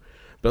to.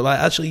 But like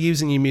actually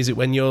using your music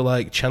when you're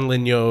like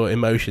channeling your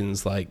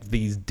emotions, like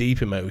these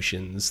deep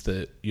emotions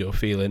that you're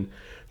feeling,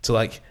 to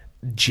like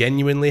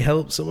genuinely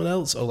help someone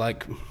else or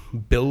like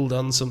build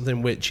on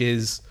something which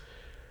is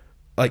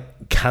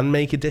like can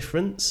make a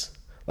difference.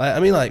 Like, I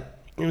mean, like,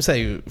 let me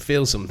say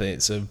Feel Something,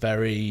 it's a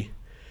very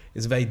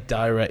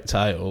direct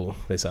title,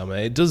 this album.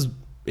 It does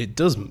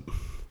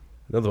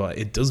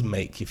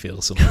make you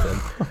feel something.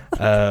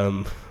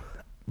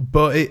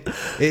 But it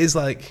is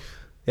like,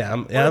 yeah.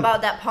 What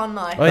about that pun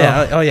line?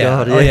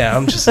 Yeah,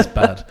 I'm just as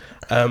bad.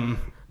 But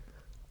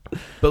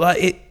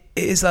like it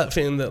is that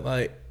thing that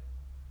like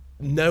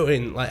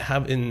knowing, like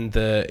having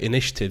the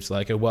initiatives,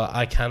 like, well,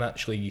 I can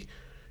actually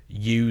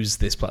use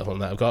this platform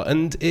that I've got,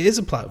 and it is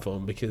a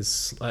platform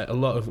because like a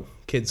lot of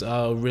kids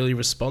are really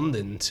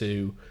responding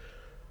to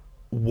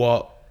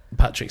what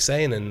Patrick's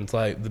saying, and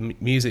like the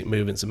music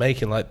movements are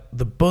making, like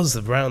the buzz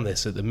around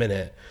this at the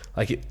minute,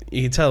 like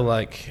you can tell,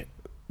 like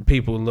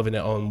people loving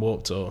it on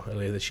Warped Tour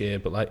earlier this year,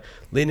 but like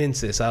leaning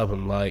into this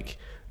album, like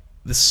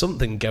there's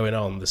something going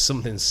on, there's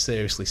something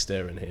seriously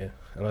stirring here,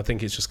 and I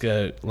think it's just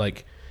gonna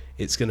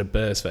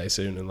burst very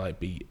soon and like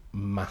be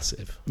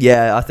massive.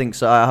 Yeah, I think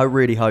so. I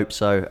really hope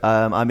so.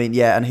 I mean,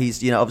 yeah, and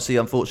he's, you know, obviously,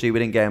 unfortunately, we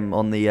didn't get him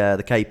on the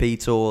KP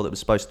tour that was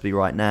supposed to be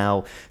right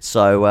now.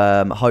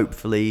 So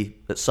hopefully,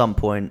 at some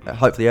point,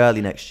 hopefully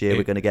early next year,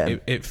 we're going to get him.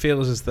 It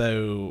feels as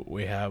though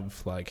we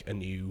have like a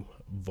new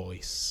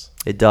voice.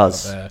 It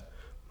does. And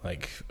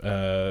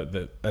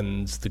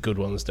the good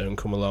ones don't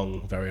come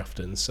along very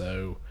often.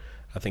 So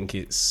I think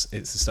it's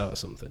the start of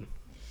something.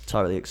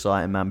 Totally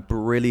exciting, man.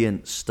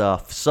 Brilliant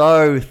stuff.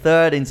 So,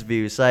 third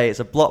interview, say it's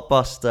a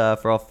blockbuster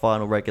for our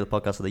final regular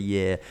podcast of the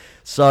year.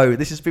 So,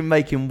 this has been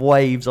making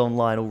waves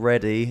online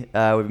already.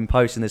 We've been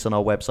posting this on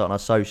our website and our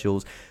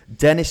socials.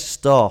 Dennis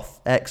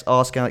Stoff,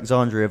 ex-Asking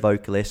Alexandria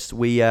vocalist.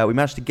 We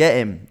managed to get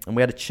him, and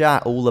we had a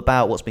chat all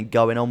about what's been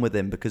going on with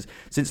him, because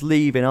since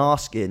leaving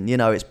Asking,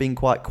 it's been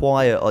quite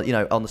quiet,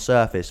 on the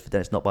surface for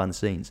Dennis, not behind the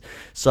scenes.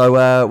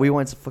 So we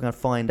wanted to kind of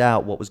find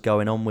out what was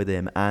going on with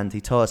him, and he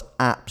told us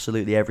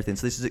absolutely everything.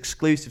 So this is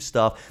exclusive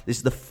stuff. This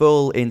is the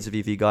full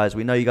interview for you guys.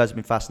 We know you guys have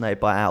been fascinated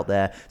by it out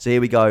there. So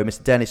here we go,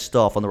 Mr. Dennis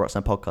Stoff on the Rock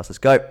Sound Podcast. Let's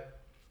go.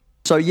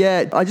 So,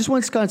 yeah, I just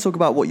wanted to kind of talk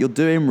about what you're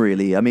doing,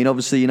 really. I mean,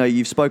 obviously,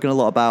 you've spoken a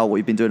lot about what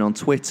you've been doing on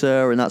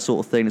Twitter and that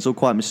sort of thing. It's all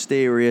quite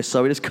mysterious.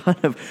 So we just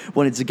kind of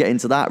wanted to get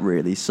into that,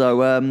 really.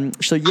 So yeah. I'm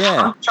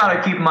trying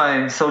to keep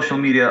my social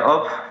media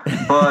up,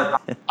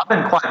 but I've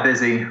been quite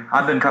busy.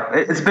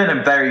 It's been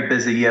a very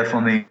busy year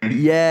for me.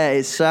 Yeah,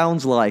 it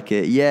sounds like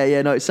it.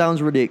 Yeah, no, it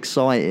sounds really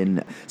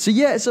exciting. So,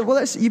 yeah,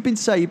 you've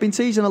been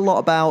teasing a lot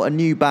about a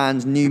new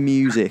band, new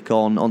music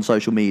on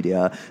social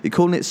media. You're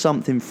calling it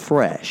Something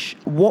Fresh.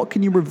 What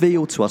can you reveal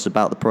to us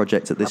about the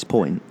project at this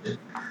point?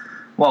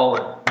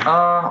 Well,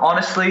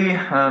 honestly,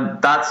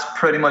 that's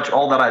pretty much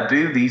all that I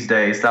do these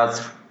days.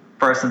 That's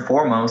first and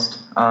foremost.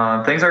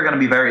 Things are going to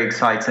be very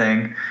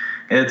exciting.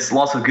 It's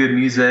lots of good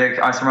music.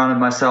 I surrounded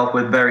myself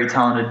with very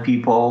talented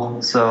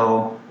people,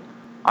 so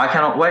I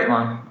cannot wait,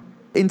 man.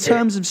 In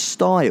terms of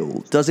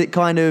style, does it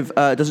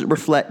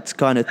reflect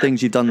kind of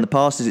things you've done in the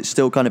past? Is it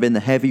still kind of in the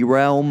heavy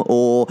realm,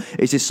 or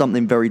is this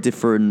something very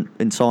different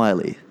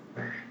entirely?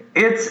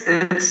 It's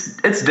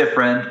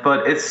different,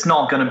 but it's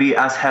not going to be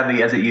as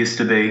heavy as it used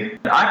to be.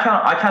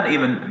 I can't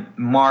even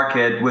mark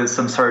it with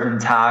some certain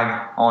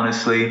tag,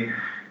 honestly.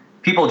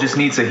 People just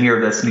need to hear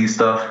this new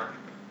stuff.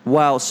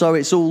 Wow, so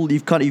it's all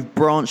you've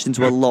branched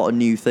into a lot of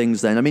new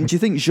things then. I mean, do you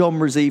think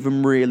genre's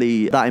even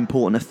really that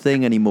important a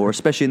thing anymore,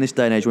 especially in this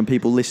day and age when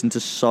people listen to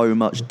so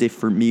much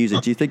different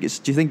music? Do you think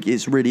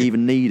it's really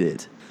even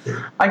needed?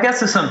 I guess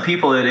to some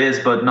people it is,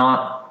 but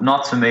not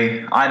to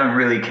me. I don't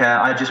really care.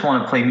 I just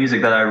want to play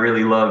music that I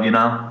really love,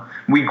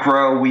 We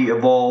grow, we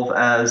evolve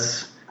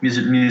as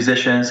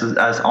musicians,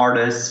 as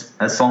artists,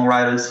 as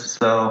songwriters.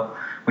 So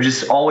we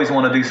just always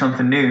want to do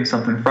something new,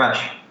 something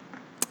fresh.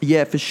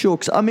 Yeah, for sure.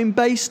 'Cause, I mean,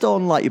 based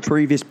on like your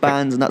previous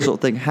bands and that sort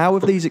of thing, how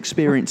have these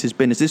experiences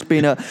been? Has this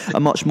been a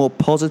much more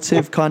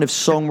positive kind of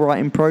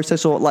songwriting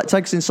process, or like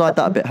take us inside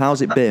that a bit?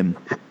 How's it been?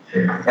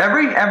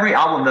 Every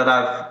album that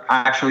I've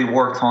actually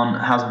worked on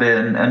has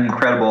been an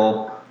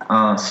incredible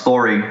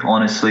story,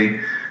 honestly.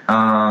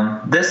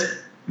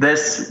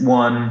 This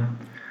one,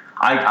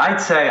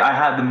 I'd say I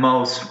had the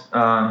most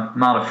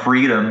amount of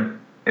freedom,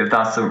 if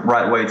that's the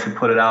right way to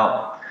put it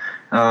out,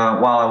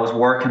 while I was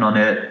working on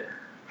it.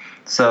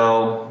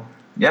 So,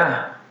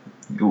 yeah,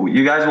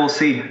 you guys will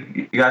see.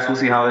 You guys will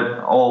see how it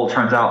all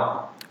turns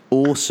out.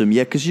 Awesome,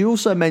 yeah, because you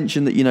also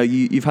mentioned that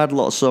you've had a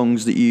lot of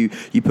songs that you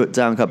put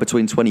down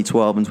between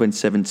 2012 and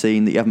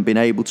 2017 that you haven't been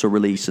able to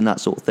release and that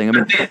sort of thing. I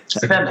mean,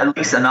 there's been at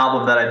least an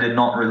album that I did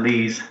not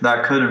release, that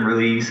I couldn't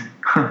release.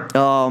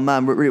 Oh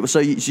man, so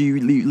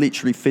you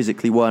literally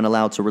physically weren't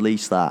allowed to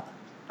release that?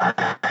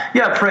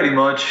 Yeah, pretty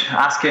much.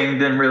 Asking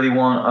didn't really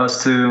want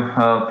us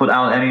to put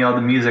out any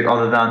other music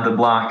other than The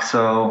Black.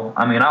 So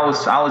I mean, I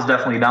was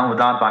definitely down with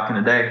that back in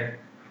the day.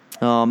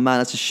 Oh man,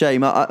 that's a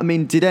shame. I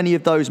mean, did any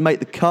of those make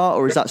the cut,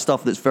 or is that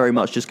stuff that's very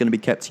much just going to be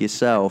kept to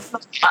yourself?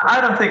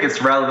 I don't think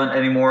it's relevant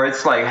anymore.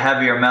 It's like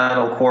heavier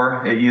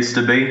metalcore. It used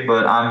to be,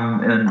 but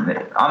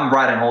I'm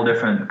writing a whole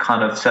different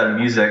kind of set of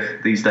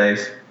music these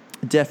days.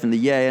 Definitely,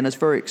 yeah, and it's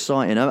very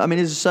exciting. I mean,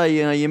 as I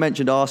say, you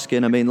mentioned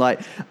Asking. I mean,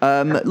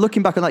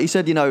 looking back on that, you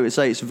said,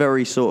 it's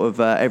very sort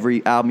of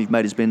every album you've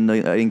made has been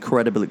an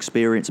incredible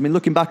experience. I mean,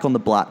 looking back on The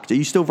Black, are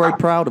you still very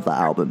proud of that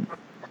album?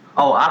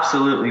 Oh,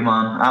 absolutely,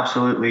 man.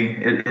 Absolutely.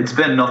 It's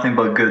been nothing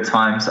but good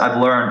times. I've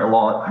learned a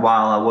lot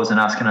while I was in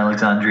Asking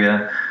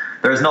Alexandria.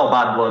 There's no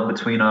bad blood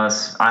between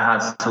us. I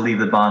had to leave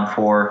the band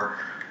for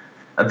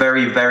a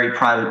very, very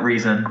private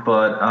reason,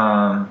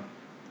 but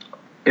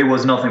it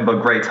was nothing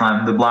but great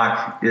time. The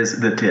Black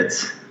is the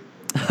tits.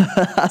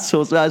 That's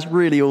awesome. That's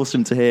really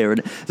awesome to hear.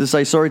 And to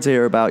say, sorry to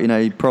hear about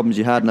problems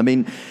you had. And I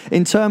mean,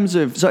 in terms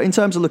of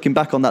looking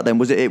back on that, then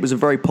it was a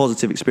very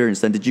positive experience.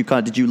 Then did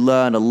you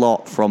learn a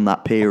lot from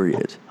that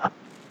period?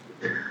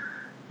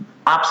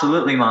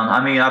 Absolutely, man.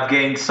 I mean, I've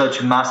gained such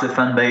a massive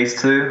fan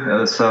base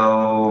too.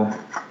 So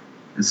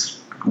it's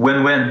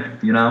win-win,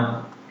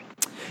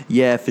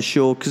 Yeah, for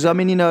sure. Because, I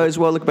mean, as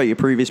well, look about your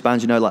previous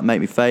bands, like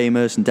Make Me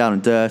Famous and Down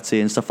and Dirty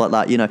and stuff like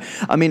that,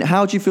 I mean,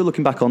 how do you feel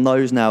looking back on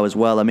those now as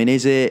well? I mean,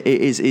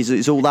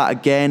 is all that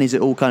again? Is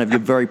it all kind of, you're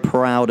very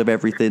proud of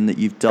everything that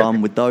you've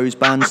done with those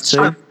bands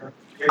too?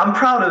 I'm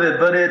proud of it,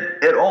 but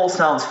it all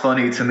sounds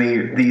funny to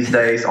me these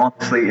days,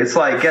 honestly. It's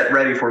like, get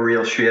ready for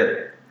real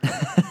shit.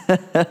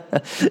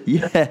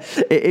 Yeah.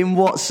 In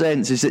what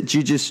sense is it? Do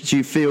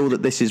you feel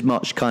that this is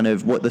much kind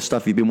of what the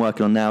stuff you've been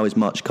working on now is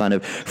much kind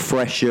of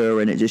fresher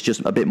and it's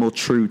just a bit more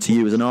true to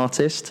you as an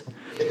artist?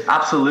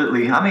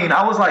 Absolutely. I mean,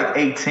 I was like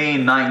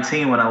 18,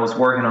 19 when I was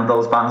working on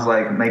those bands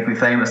like Make Me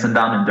Famous and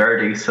Down and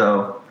Dirty.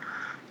 So,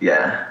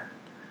 yeah.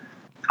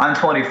 I'm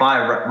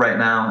 25 right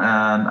now,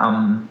 and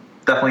I'm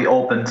definitely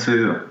open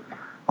to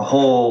a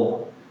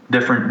whole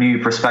different new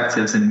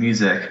perspectives in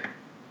music.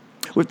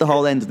 With the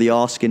whole end of the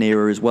Asking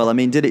era as well, I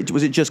mean,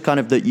 was it just kind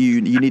of that you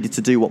needed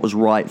to do what was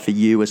right for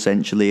you,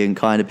 essentially, and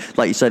kind of,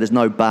 like you said, there's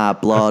no bad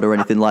blood or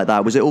anything like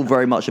that? Was it all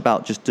very much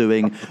about just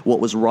doing what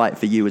was right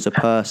for you as a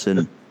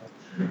person?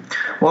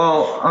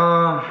 Well,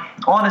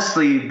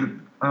 honestly,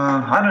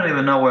 I don't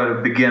even know where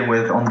to begin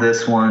with on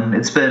this one.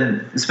 It's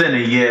been a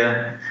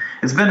year.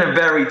 It's been a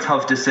very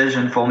tough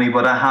decision for me,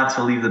 but I had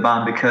to leave the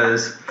band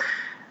because,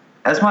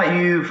 as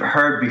you've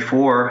heard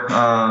before,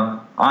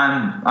 I'm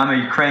a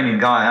Ukrainian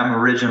guy. I'm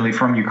originally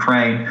from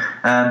Ukraine,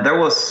 and there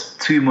was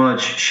too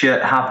much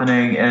shit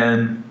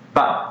happening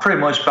pretty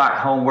much back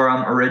home where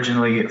I'm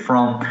originally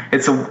from.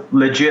 It's a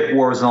legit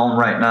war zone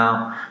right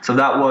now. So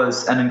that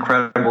was an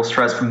incredible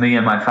stress for me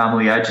and my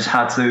family. I just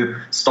had to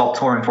stop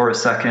touring for a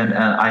second,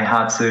 and I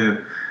had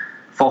to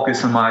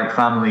focus on my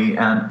family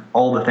and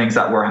all the things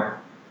that were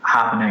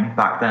happening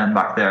back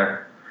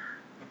there.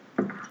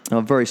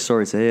 I'm very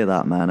sorry to hear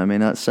that, man. I mean,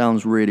 that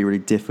sounds really, really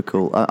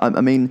difficult.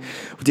 I mean,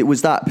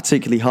 was that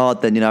particularly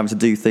hard then, having to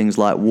do things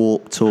like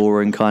Warped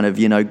Tour and kind of,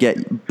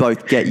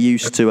 get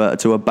used to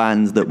a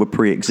band that were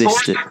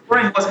pre-existing?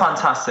 Touring was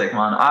fantastic,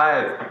 man.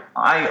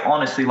 I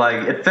honestly,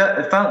 it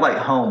felt like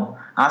home.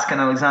 Asking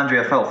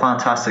Alexandria felt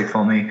fantastic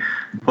for me,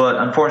 but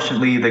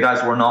unfortunately, the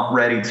guys were not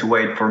ready to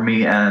wait for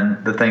me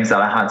and the things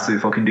that I had to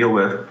fucking deal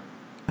with.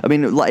 I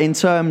mean, like in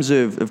terms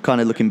of kind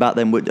of looking back,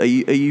 then are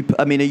you?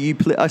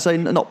 I say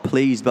not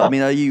pleased, but I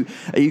mean, are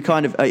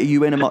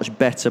you in a much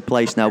better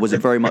place now? Was it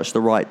very much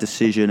the right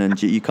decision,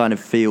 and you kind of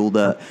feel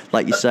that,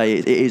 like you say,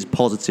 it is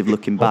positive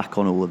looking back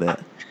on all of it?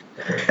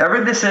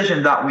 Every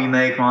decision that we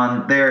make,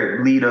 man, they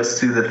lead us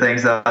to the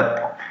things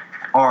that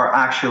are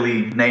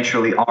actually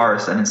naturally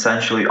ours and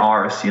essentially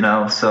ours,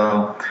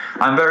 So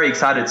I'm very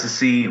excited to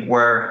see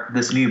where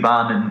this new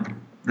band and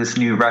this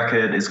new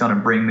record is going to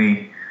bring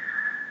me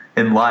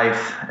in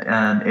life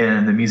and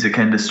in the music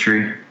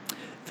industry.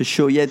 For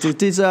sure, yeah. Did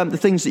the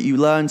things that you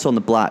learned on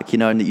the Black,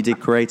 and that you did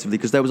creatively,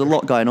 because there was a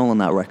lot going on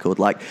that record.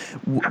 Like,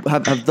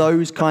 have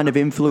those kind of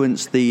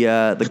influenced the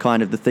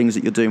kind of the things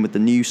that you're doing with the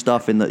new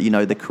stuff, in that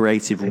the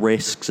creative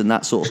risks and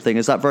that sort of thing?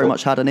 Has that very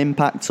much had an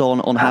impact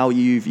on how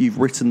you've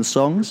written the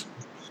songs?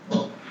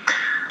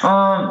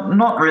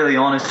 Not really,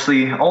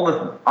 honestly.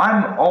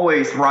 I'm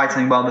always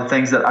writing about the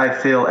things that I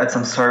feel at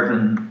some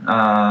certain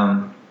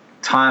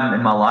time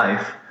in my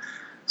life.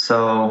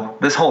 So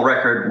this whole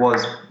record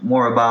was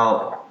more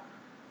about,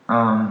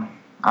 I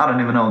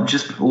don't even know,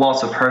 just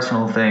lots of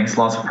personal things,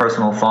 lots of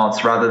personal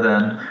thoughts, rather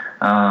than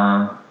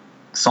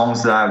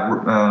songs that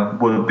I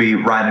would be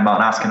writing about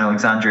Asking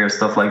Alexandria or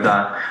stuff like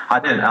that. I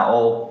didn't at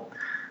all.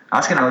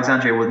 Asking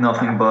Alexandria was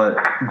nothing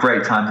but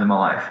great times in my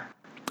life.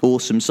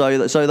 Awesome. So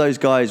those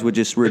guys were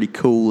just really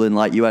cool, and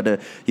like you had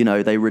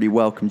they really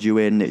welcomed you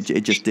in.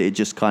 It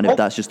just kind of,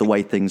 that's just the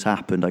way things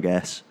happened, I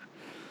guess.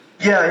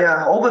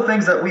 Yeah. All the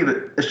things that we've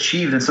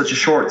achieved in such a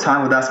short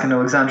time with Asking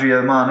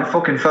Alexandria, man, it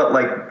fucking felt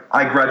like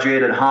I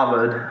graduated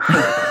Harvard.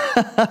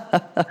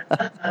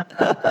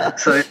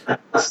 So it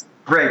was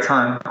great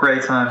time.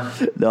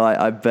 No,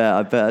 I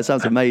bet. That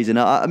sounds amazing.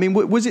 I mean,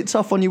 was it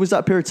tough on you? Was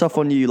that period tough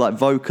on you, like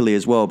vocally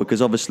as well?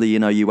 Because obviously,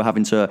 you were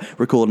having to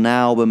record an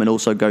album and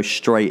also go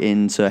straight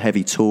into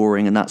heavy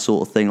touring and that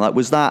sort of thing. Like,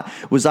 was that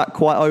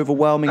quite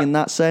overwhelming in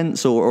that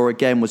sense, or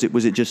again, was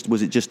it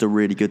just a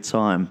really good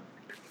time?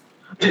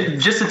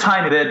 Just a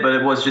tiny bit, but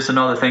it was just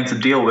another thing to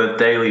deal with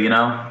daily,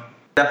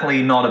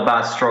 Definitely not a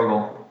bad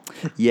struggle.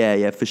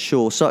 Yeah, for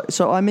sure.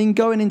 So I mean,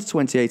 going into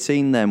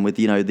 2018 then with,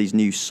 these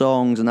new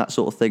songs and that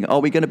sort of thing, are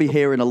we going to be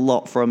hearing a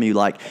lot from you?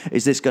 Like,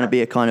 is this going to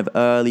be a kind of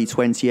early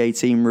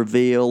 2018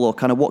 reveal, or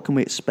kind of what can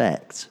we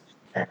expect?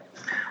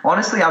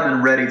 Honestly, I've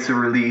been ready to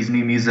release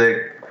new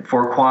music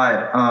for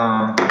quite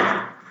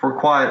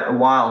a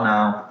while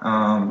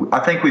now. I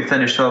think we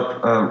finished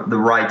up the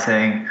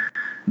writing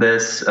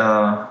this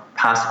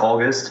past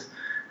August,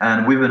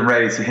 and we've been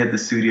ready to hit the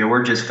studio.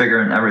 We're just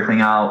figuring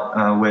everything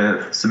out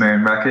with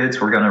Sumerian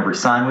Records. We're going to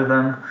re-sign with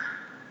them.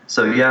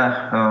 So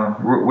yeah,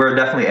 we're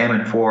definitely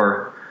aiming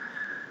for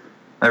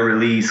a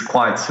release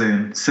quite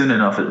soon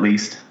enough at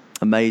least.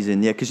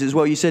 Amazing, yeah, because as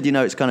well, you said,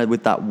 it's kind of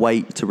with that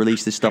wait to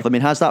release this stuff. I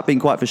mean, has that been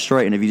quite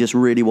frustrating? Have you just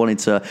really wanted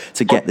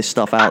to get this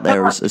stuff out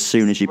there as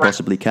soon as you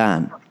possibly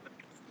can?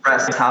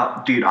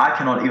 Dude, I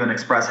cannot even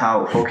express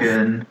how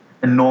fucking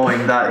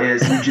annoying that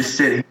is. You just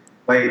sit here,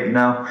 wait,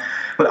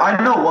 But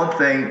I know one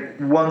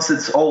thing, once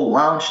it's all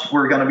launched,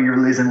 we're going to be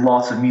releasing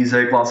lots of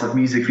music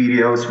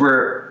videos.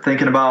 We're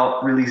thinking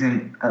about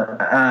releasing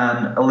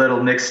a little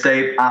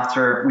mixtape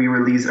after we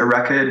release a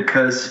record,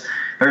 because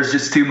there's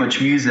just too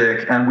much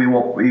music, and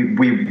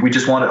we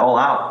just want it all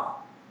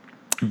out.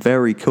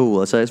 Very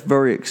cool. So it's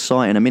very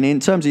exciting. I mean,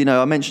 in terms of, you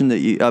know, I mentioned that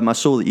you, I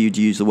saw that you'd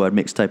use the word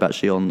mixtape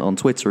actually on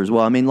Twitter as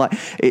well. I mean, like,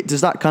 does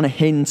that kind of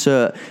hint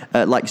at,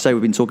 like you say,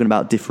 we've been talking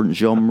about different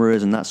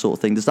genres and that sort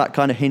of thing. Does that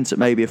kind of hint at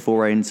maybe a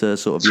foray into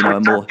sort of, you know, a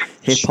more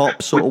hip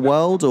hop sort of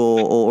world,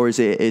 or is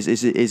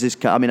this?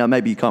 I mean,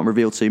 maybe you can't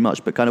reveal too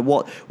much, but kind of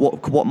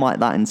what might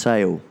that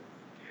entail?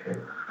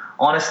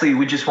 Honestly,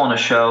 we just want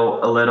to show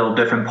a little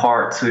different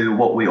part to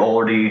what we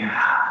already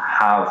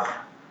have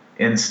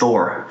in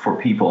store for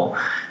people.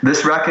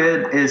 This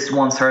record is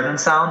one certain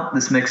sound.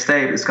 This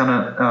mixtape is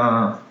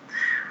gonna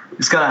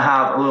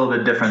have a little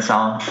bit different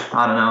sound.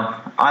 I don't know.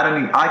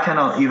 I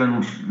cannot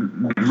even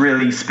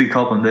really speak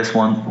up on this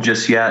one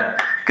just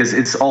yet because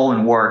it's all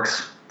in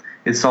works.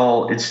 It's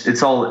all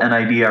an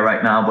idea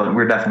right now, but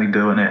we're definitely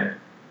doing it.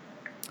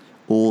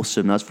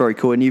 Awesome, that's very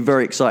cool, and you're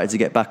very excited to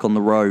get back on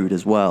the road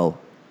as well.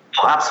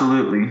 Oh,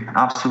 absolutely.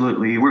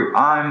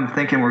 I'm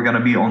thinking we're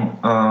gonna be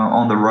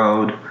on the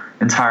road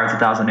entire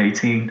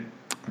 2018.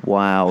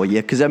 Wow, yeah,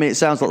 because I mean, it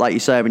sounds like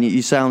you say, I mean,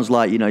 you sounds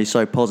like, you know, you're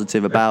so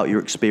positive about your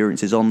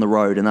experiences on the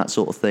road and that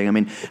sort of thing. I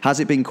mean, has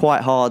it been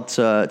quite hard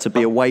to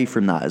be away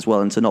from that as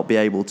well and to not be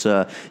able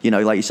to, you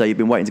know, like you say, you've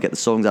been waiting to get the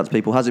songs out to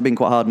people. Has it been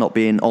quite hard not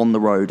being on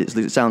the road?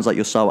 It sounds like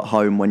you're so at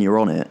home when you're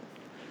on it.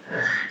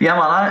 Yeah,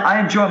 man,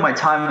 I enjoy my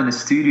time in the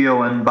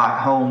studio and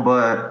back home,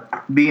 but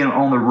being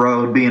on the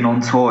road, being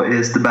on tour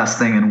is the best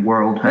thing in the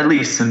world, at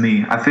least to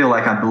me. I feel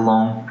like I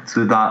belong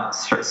to that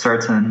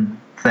certain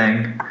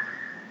thing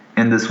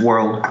in this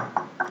world.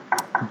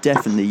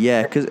 Definitely,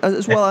 yeah. Because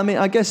as well, I mean,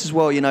 I guess as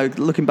well, you know,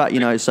 looking back, you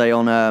know, say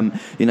on,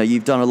 you know,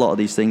 you've done a lot of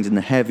these things in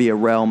the heavier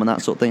realm and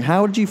that sort of thing.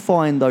 How did you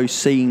find those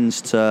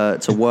scenes to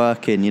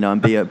work in, you know,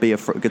 and be a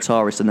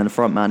guitarist and then a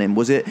frontman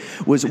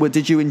in?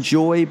 Did you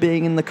enjoy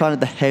being in the kind of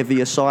the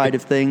heavier side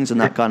of things and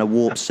that kind of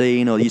Warped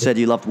scene? Or you said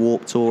you loved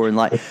Warped Tour, and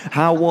like,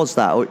 how was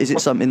that? Or is it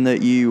something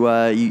that you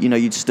know,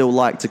 you'd still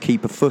like to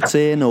keep a foot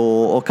in,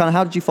 or kind of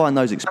how did you find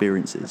those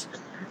experiences?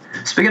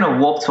 Speaking of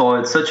Warped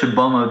Tour, it's such a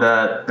bummer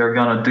that they're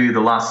gonna do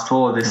the last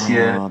tour this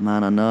year. Oh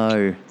man, I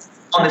know.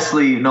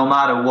 Honestly, no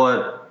matter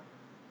what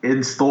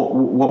is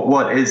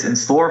in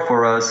store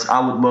for us, I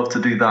would love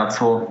to do that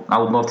tour. I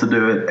would love to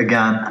do it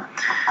again.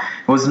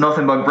 It was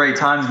nothing but great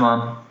times,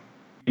 man.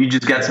 You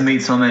just get to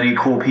meet so many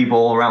cool people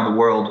all around the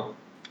world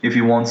if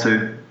you want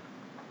to.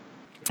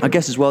 I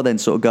guess as well then,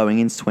 sort of going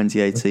into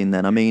 2018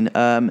 then, I mean,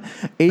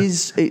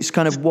 it's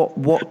kind of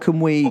what can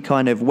we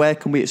kind of, where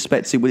can we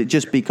expect it? Will it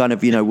just be kind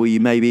of, you know, will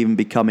you maybe even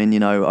be coming, you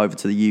know, over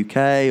to the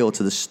UK or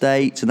to the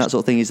States and that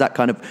sort of thing? Is that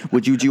kind of,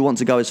 do you want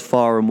to go as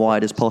far and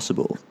wide as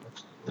possible?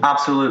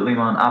 Absolutely,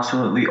 man.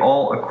 Absolutely.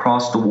 All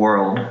across the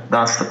world.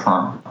 That's the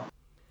plan.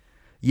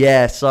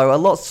 Yeah, so a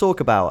lot to talk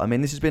about. I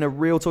mean, this has been a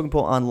real talking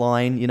point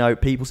online. You know,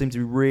 people seem to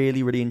be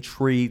really, really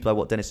intrigued by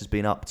what Dennis has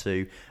been up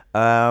to.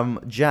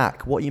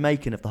 Jack, what are you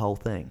making of the whole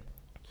thing?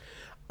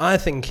 I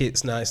think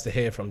it's nice to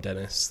hear from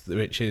Dennis,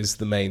 which is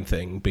the main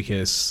thing,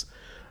 because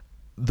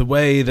the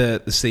way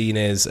that the scene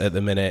is at the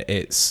minute,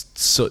 it's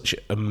such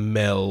a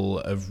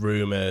mill of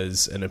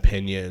rumours and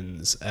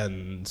opinions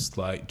and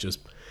like just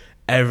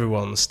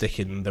everyone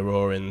sticking their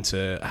oar in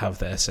to have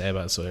their say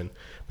about something.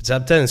 But to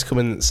have Dennis come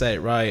in and say it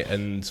right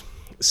and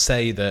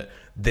say that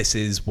this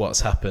is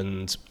what's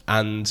happened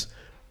and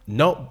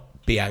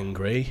not be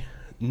angry,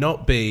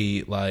 not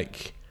be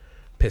like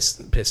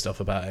pissed off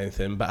about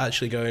anything, but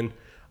actually going,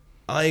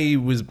 I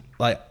was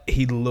like,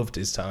 he loved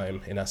his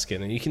time in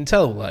Asking, and you can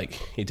tell like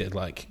he did,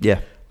 like, yeah,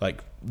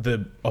 like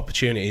the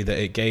opportunity that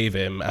it gave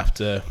him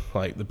after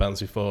like the bands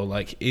before,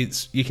 like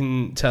you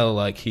can tell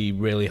like he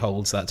really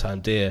holds that time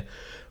dear.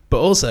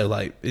 But also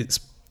like it's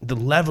the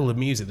level of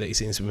music that he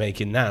seems to be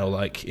making now,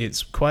 like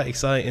it's quite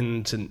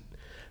exciting to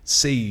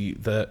see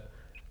that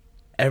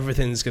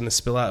everything's going to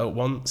spill out at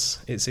once.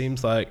 It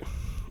seems like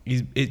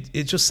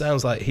it just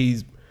sounds like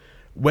he's,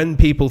 when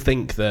people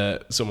think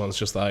that someone's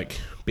just like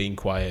being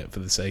quiet for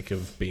the sake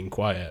of being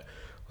quiet,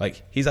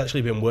 like he's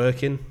actually been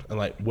working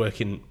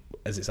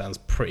as it sounds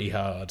pretty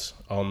hard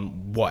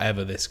on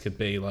whatever this could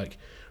be. Like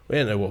we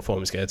don't know what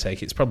form it's going to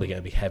take. It's probably going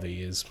to be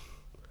heavy as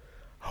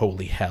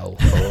holy hell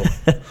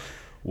or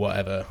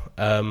whatever.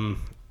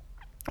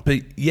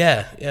 But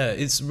yeah,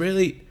 it's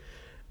really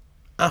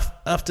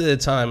after the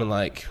time, and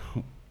like,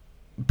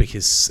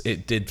 because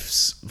it did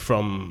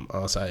from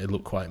our side, it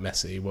looked quite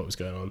messy what was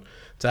going on,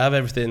 to have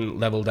everything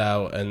leveled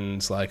out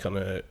and like on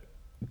a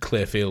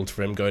clear field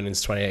for him going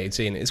into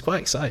 2018, it's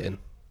quite exciting.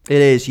 It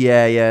is,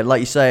 yeah. Like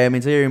you say, I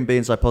mean, to hear him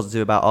being so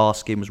positive about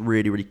Asking was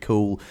really, really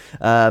cool.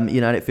 You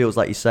know, and it feels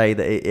like you say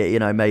that, you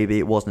know, maybe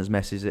it wasn't as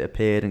messy as it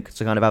appeared. And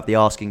to kind of have the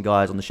Asking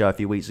guys on the show a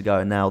few weeks ago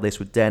and now this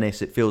with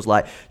Dennis, it feels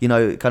like, you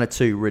know, kind of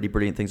two really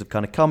brilliant things have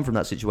kind of come from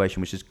that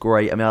situation, which is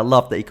great. I mean, I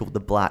love that he called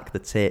the black the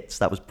tits.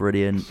 That was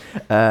brilliant.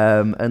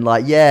 And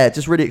like, yeah,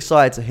 just really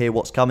excited to hear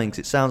what's coming, because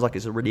it sounds like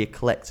it's a really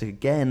eclectic,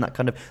 again, that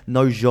kind of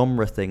no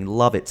genre thing.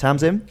 Love it.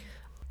 Tamsin?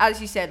 As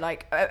you said,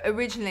 like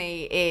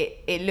originally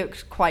it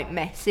looked quite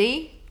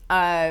messy,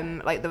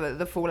 like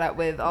the fallout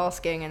with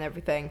Asking and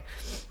everything.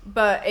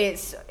 But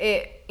it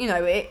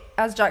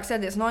as Jack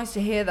said, it's nice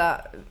to hear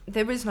that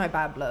there is no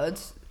bad blood.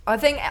 I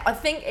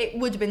think it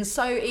would have been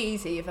so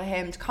easy for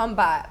him to come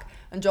back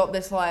and drop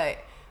this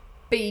like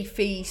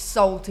beefy,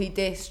 salty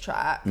diss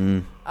track,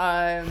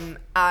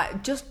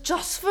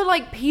 just for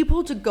like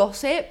people to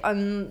gossip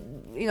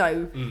and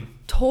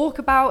talk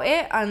about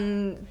it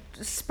and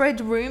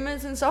spread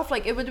rumors and stuff.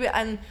 Like it would have been,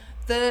 and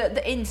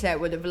the internet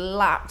would have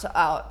lapped it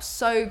up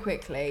so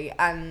quickly.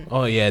 And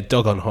oh yeah,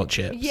 dog on hot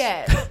chips.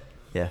 Yeah.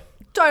 Yeah.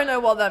 Don't know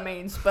what that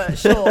means, but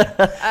sure.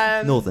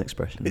 Northern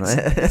expression, right?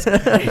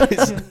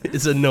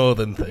 It's a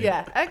northern thing.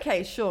 Yeah.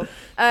 Okay. Sure.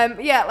 And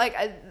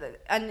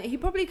he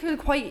probably could have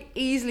quite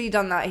easily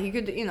done that. He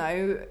could,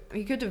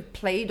 he could have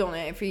played on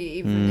it if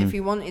he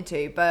wanted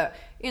to. But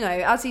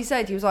as he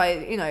said, he was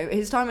like,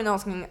 his time in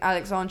Asking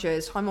Alexandria,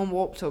 his time on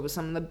Warped Tour was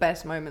some of the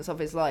best moments of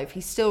his life. He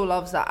still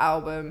loves that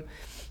album.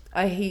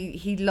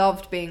 He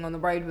loved being on the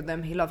road with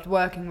them. He loved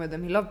working with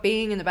them. He loved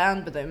being in the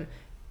band with them.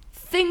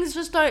 Things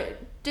just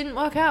didn't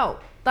work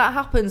out. That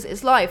happens.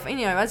 It's life. And,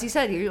 as he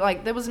said,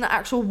 there was an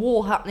actual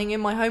war happening in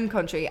my home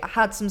country. I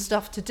had some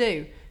stuff to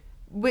do,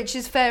 which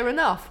is fair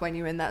enough when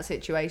you're in that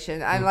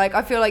situation. And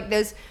I feel like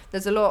there's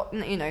a lot.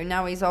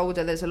 Now he's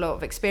older. There's a lot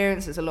of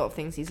experience. There's a lot of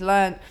things he's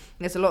learned.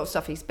 There's a lot of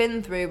stuff he's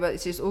been through. But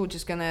it's all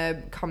just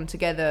gonna come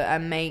together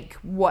and make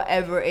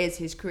whatever it is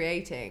he's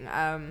creating.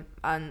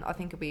 And I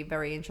think it'll be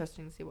very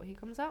interesting to see what he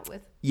comes out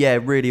with. Yeah,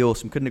 really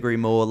awesome. Couldn't agree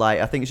more.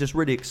 I think it's just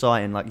really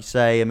exciting, like you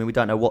say. I mean, we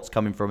don't know what's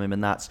coming from him,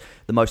 and that's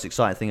the most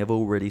exciting thing of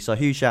all, really. So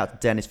huge shout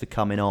out to Dennis for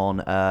coming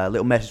on. A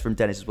little message from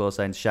Dennis as well,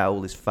 saying shout out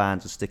all his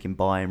fans for sticking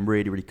by him.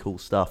 Really, really cool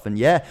stuff. And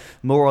yeah,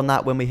 more on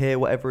that when we hear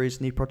whatever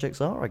his new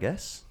projects are, I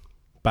guess.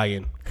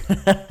 Banging.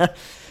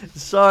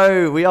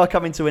 So we are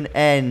coming to an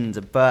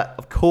end, but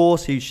of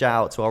course, huge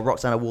shout out to our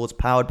Roxanne Awards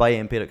powered by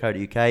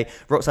EMP.co.uk.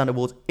 Roxanne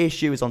Awards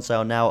issue is on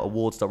sale now at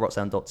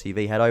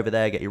awards.roxanne.tv. Head over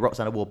there, get your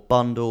Roxanne Award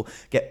bundle,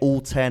 get all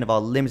 10 of our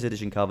limited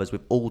edition covers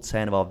with all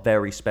 10 of our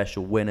very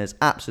special winners.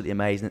 Absolutely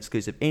amazing.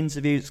 Exclusive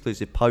interviews,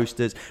 exclusive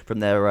posters from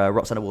their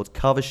Roxanne Awards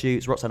cover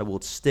shoots, Roxanne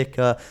Awards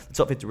sticker, the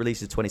top 50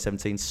 releases of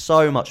 2017,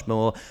 so much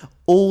more.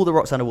 All the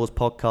Roxanne Awards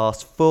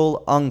podcasts,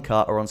 full,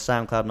 uncut, are on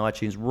SoundCloud and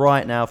iTunes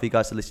right now for you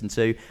guys to listen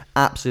to.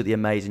 Absolutely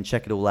amazing.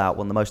 Check it all out.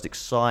 One of the most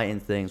exciting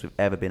things we've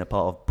ever been a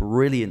part of.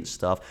 Brilliant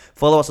stuff.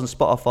 Follow us on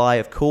Spotify.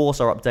 Of course,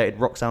 our updated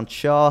Roxanne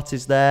chart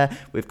is there.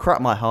 We've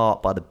Cracked My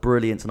Heart by The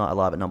Brilliant Tonight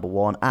Alive at number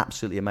 1.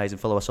 Absolutely amazing.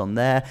 Follow us on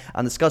there.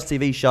 And the Scuzz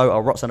TV show,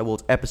 our Roxanne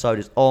Awards episode,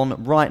 is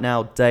on right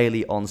now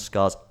daily on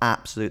Scuzz.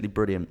 Absolutely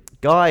brilliant.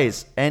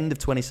 Guys, end of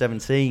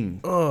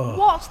 2017.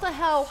 What the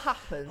hell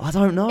happened? I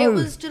don't know. It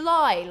was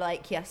July,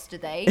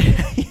 yesterday.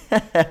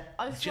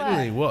 I swear.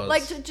 Generally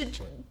was.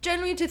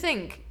 Generally to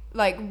think,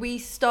 we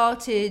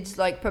started,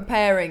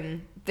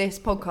 preparing this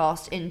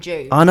podcast in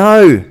June. I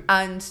know.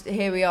 And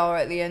here we are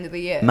at the end of the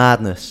year.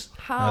 Madness.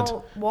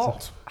 How?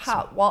 What?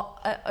 How?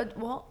 What?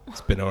 What?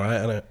 It's been alright,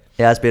 hasn't it?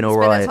 Yeah, it's been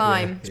alright. It's been a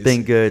time. It's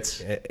been good.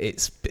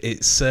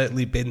 It's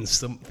certainly been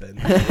something.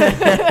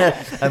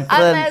 And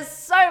there's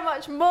so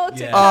much more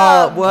to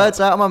come. Words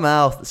out of my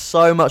mouth.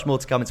 So much more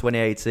to come in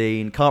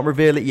 2018. Can't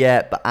reveal it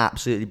yet, but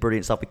absolutely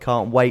brilliant stuff. We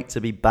can't wait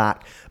to be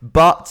back.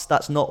 But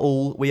that's not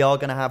all. We are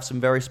going to have some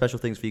very special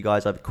things for you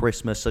guys over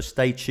Christmas, so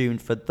stay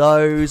tuned for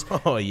those.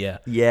 Oh, yeah.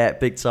 Yeah,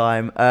 big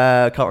time.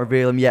 Can't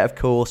reveal them yet, of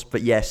course,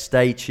 but yes,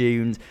 stay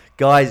tuned.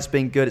 Guys, it's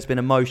been good. It's been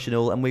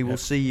emotional, and we will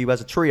see you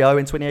as a trio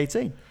in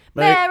 2018.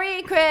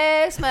 Merry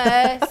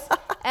Christmas,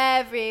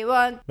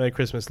 everyone. Merry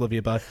Christmas. Love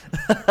you. Bye.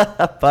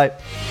 Bye.